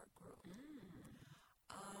support group.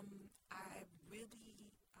 I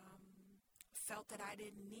really felt that I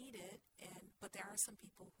didn't need it, but there are some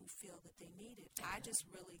people who feel that they need it. I just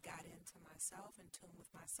really got into myself, in tune with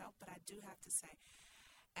myself, but I do have to say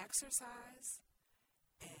exercise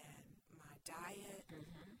and my diet and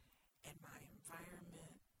my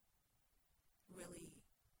environment really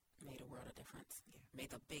made a world of difference. Yeah.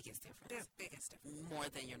 Made the biggest difference. The biggest difference. More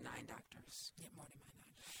than your 9 doctors. Yeah, more than my 9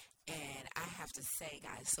 doctors. And I have to say,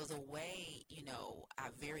 guys, so the way, I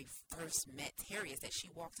very first met Teri is that she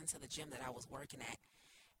walked into the gym that I was working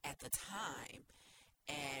at the time.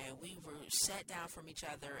 And we were sat down from each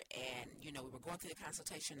other, and, we were going through the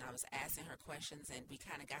consultation. I was asking her questions, and we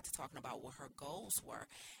kind of got to talking about what her goals were.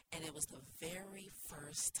 And it was the very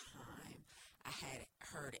first time I had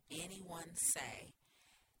heard anyone say,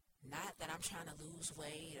 not that I'm trying to lose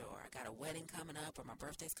weight or I got a wedding coming up or my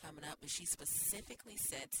birthday's coming up, but she specifically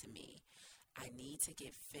said to me, I need to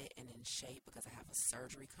get fit and in shape because I have a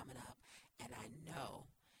surgery coming up, and I know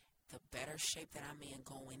the better shape that I'm in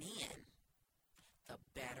going in, the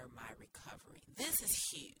better my recovery. This is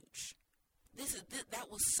huge.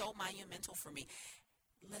 That was so monumental for me.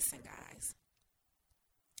 Listen, guys,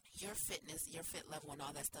 your fitness, your fit level and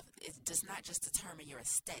all that stuff, it does not just determine your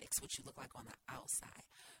aesthetics, what you look like on the outside,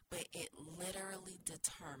 but it literally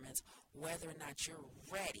determines whether or not you're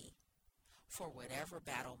ready for whatever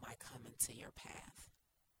battle might come into your path.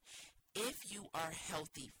 If you are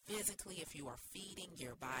healthy physically, if you are feeding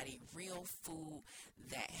your body real food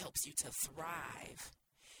that helps you to thrive,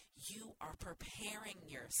 you are preparing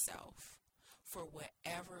yourself for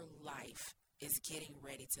whatever life is getting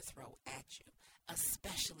ready to throw at you,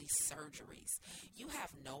 especially surgeries. You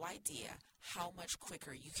have no idea how much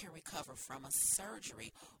quicker you can recover from a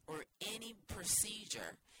surgery or any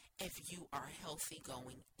procedure if you are healthy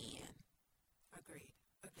going in. Agreed.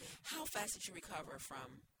 How fast did you recover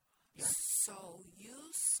from your... So you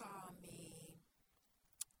saw me,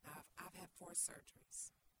 I've had 4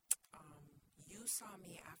 surgeries. You saw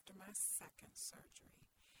me after my second surgery.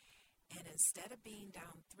 And instead of being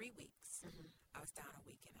down 3 weeks, I was down a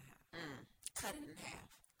week and a half. Cut it in half.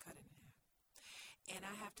 And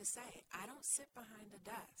I have to say, I don't sit behind a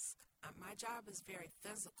desk. My job is very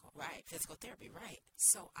physical. Right, physical therapy, right.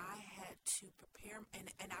 So I had to prepare,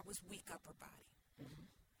 and I was weak upper body.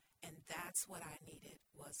 And that's what I needed,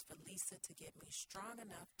 was for Lisa to get me strong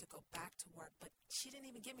enough to go back to work. But she didn't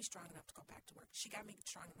even get me strong enough to go back to work. She got me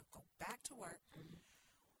strong enough to go back to work,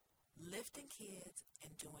 lifting kids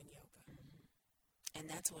and doing yoga. And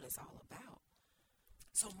that's what it's all about.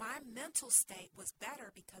 So my mental state was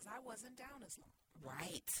better because I wasn't down as long.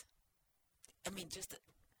 Right. I mean,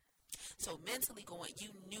 so mentally going, you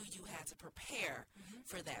knew you had to prepare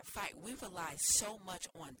for that fight. We rely so much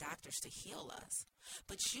on doctors to heal us,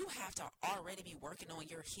 but you have to already be working on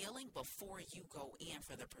your healing before you go in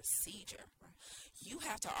for the procedure. Right. You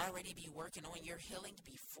have to already be working on your healing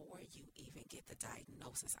before you even get the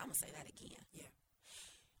diagnosis. I'm going to say that again. Yeah.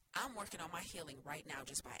 I'm working on my healing right now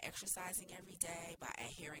just by exercising every day, by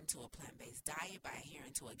adhering to a plant-based diet, by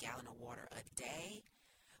adhering to a gallon of water a day,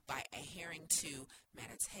 by adhering to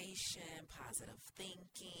meditation, positive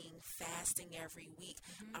thinking, fasting every week.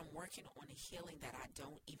 I'm working on a healing that I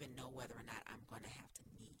don't even know whether or not I'm going to have to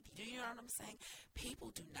need. Do you know what I'm saying?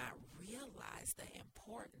 People do not realize the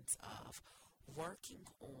importance of working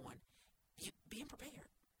on being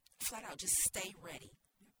prepared. Flat out, just stay ready.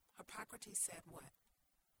 Hippocrates said what?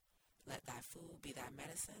 Let thy food be thy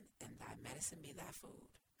medicine, and thy medicine be thy food.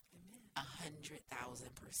 Amen. 100,000%.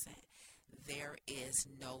 There is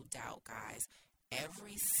no doubt, guys.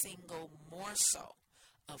 Every single morsel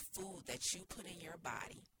A food that you put in your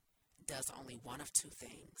body does only one of two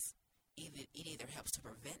things. It either helps to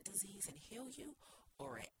prevent disease and heal you,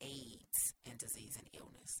 or it aids in disease and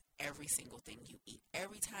illness. Every single thing you eat.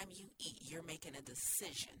 Every time you eat, you're making a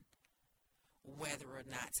decision whether or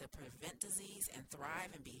not to prevent disease and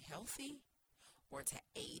thrive and be healthy, or to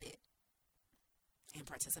aid it and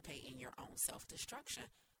participate in your own self-destruction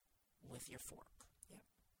with your fork. Yep.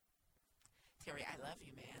 Teri, I love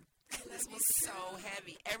you, man. This was so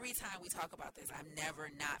heavy. Every time we talk about this, I'm never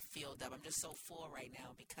not filled up. I'm just so full right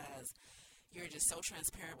now because you're just so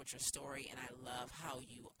transparent with your story, and I love how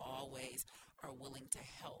you always are willing to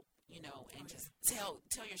help, and just tell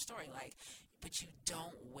your story. But you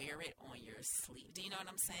don't wear it on your sleeve. Do you know what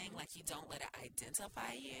I'm saying? You don't let it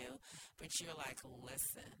identify you, but you're like,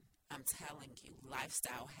 listen, I'm telling you,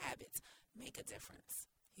 lifestyle habits make a difference.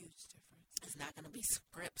 Huge difference. It's not going to be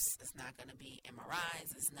scripts. It's not going to be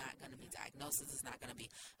MRIs. It's not going to be diagnosis. It's not going to be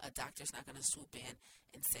a doctor's not going to swoop in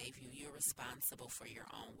and save you. You're responsible for your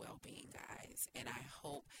own well-being, guys. And I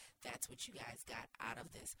hope that's what you guys got out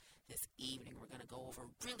of this evening. We're going to go over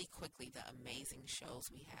really quickly the amazing shows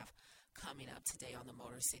we have coming up today on the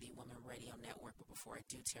Motor City Women Radio Network. But before I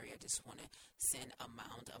do, Teri, I just want to send a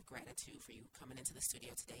mound of gratitude for you coming into the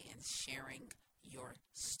studio today and sharing your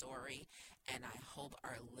story. And I hope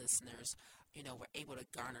our listeners, were able to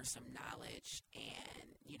garner some knowledge and,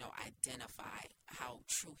 identify how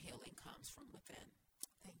true healing comes from within.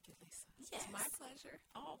 Thank you, Lisa. Yes. It's my pleasure.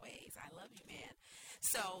 Always. I love you, man.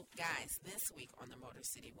 So, guys, this week on the Motor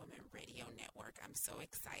City Women Radio Network, I'm so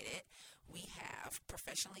excited. We have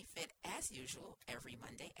Professionally Fit, as usual, every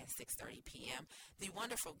Monday at 6:30 p.m. The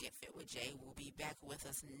wonderful Get Fit with Jay will be back with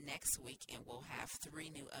us next week, and we'll have 3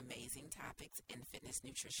 new amazing topics in fitness,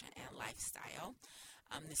 nutrition, and lifestyle.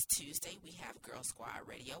 This Tuesday, we have Girl Squad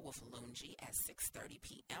Radio with Lungi at 6:30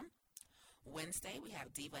 p.m. Wednesday, we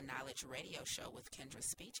have Diva Knowledge Radio Show with Kendra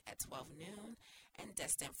Speech at 12 noon, and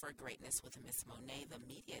Destined for Greatness with Miss Monet, the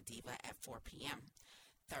Media Diva, at 4 p.m.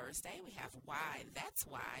 Thursday, we have Why That's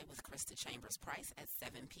Why with Krista Chambers Price at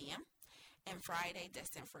 7 p.m. And Friday,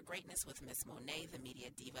 Destined for Greatness with Miss Monet, the Media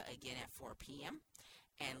Diva, again at 4 p.m.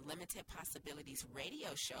 And Limited Possibilities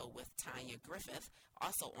Radio Show with Tanya Griffith,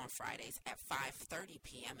 also on Fridays at 5:30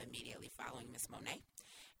 p.m. immediately following Miss Monet.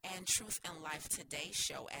 And Truth and Life Today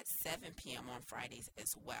show at 7 p.m. on Fridays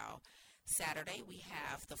as well. Saturday, we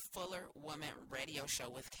have the Fuller Woman Radio Show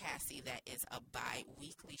with Cassie. That is a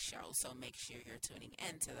bi-weekly show, so make sure you're tuning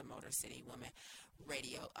in to the Motor City Woman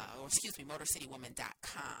Radio,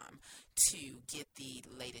 MotorCityWoman.com to get the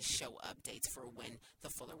latest show updates for when the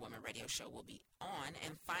Fuller Woman Radio Show will be on.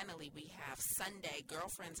 And finally, we have Sunday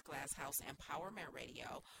Girlfriends Glass House Empowerment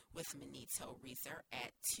Radio with Manito Reether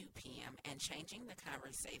at 2 p.m. and Changing the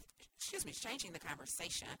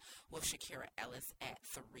Conversation with Shakira Ellis at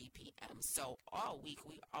 3 p.m. So all week,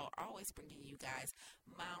 we are always bringing you guys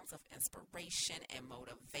mounds of inspiration and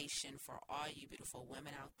motivation for all you beautiful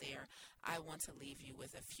women out there. I want to leave you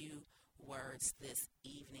with a few words this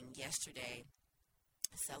evening. Yesterday,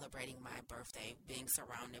 celebrating my birthday, being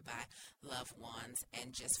surrounded by loved ones,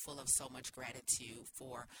 and just full of so much gratitude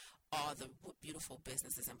for all the beautiful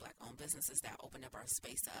businesses and Black-owned businesses that opened up our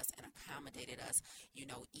space to us and accommodated us,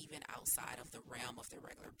 even outside of the realm of their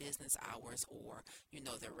regular business hours or,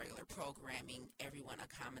 their regular programming. Everyone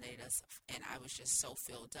accommodated us, and I was just so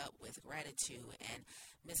filled up with gratitude. And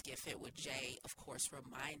Miss Get Fit with Jay, of course,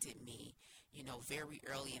 reminded me, very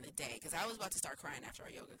early in the day, because I was about to start crying after our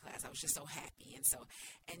yoga class. I was just so happy. And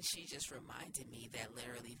she just reminded me that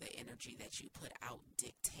literally the energy that you put out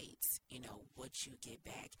dictates, what you get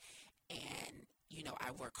back. And,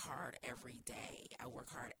 I work hard every day. I work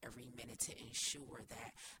hard every minute to ensure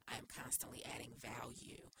that I'm constantly adding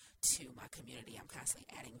value to my community. I'm constantly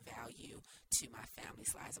adding value to my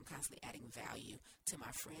family's lives. I'm constantly adding value to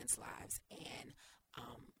my friends' lives.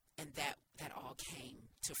 And that all came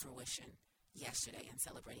to fruition yesterday in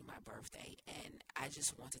celebrating my birthday. And I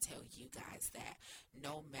just want to tell you guys that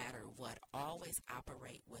no matter what, always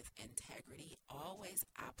operate with integrity, always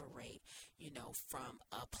operate, from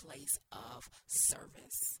a place of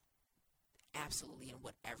service. Absolutely, in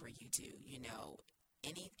whatever you do,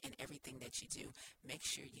 any and everything that you do, make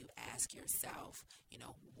sure you ask yourself,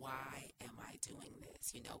 why am I doing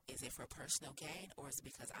this? Is it for personal gain, or is it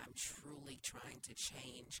because I'm truly trying to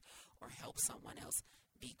change or help someone else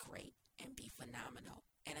be great and be phenomenal?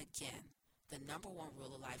 And again, the number one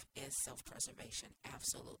rule of life is self-preservation.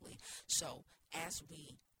 Absolutely. So as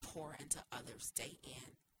we pour into others day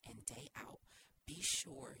in and day out, be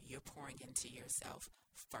sure you're pouring into yourself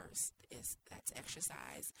first. That's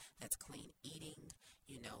exercise, that's clean eating,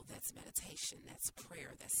 that's meditation, that's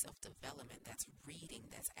prayer, that's self-development, that's reading,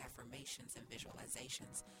 that's affirmations and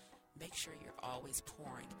visualizations. Make sure you're always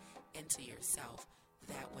pouring into yourself.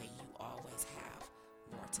 That way you always have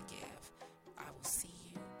more to give. I will see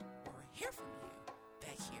you or hear from you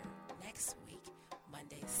back here next week,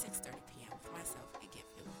 Monday, 6:30 p.m. with myself and Get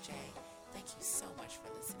Fit with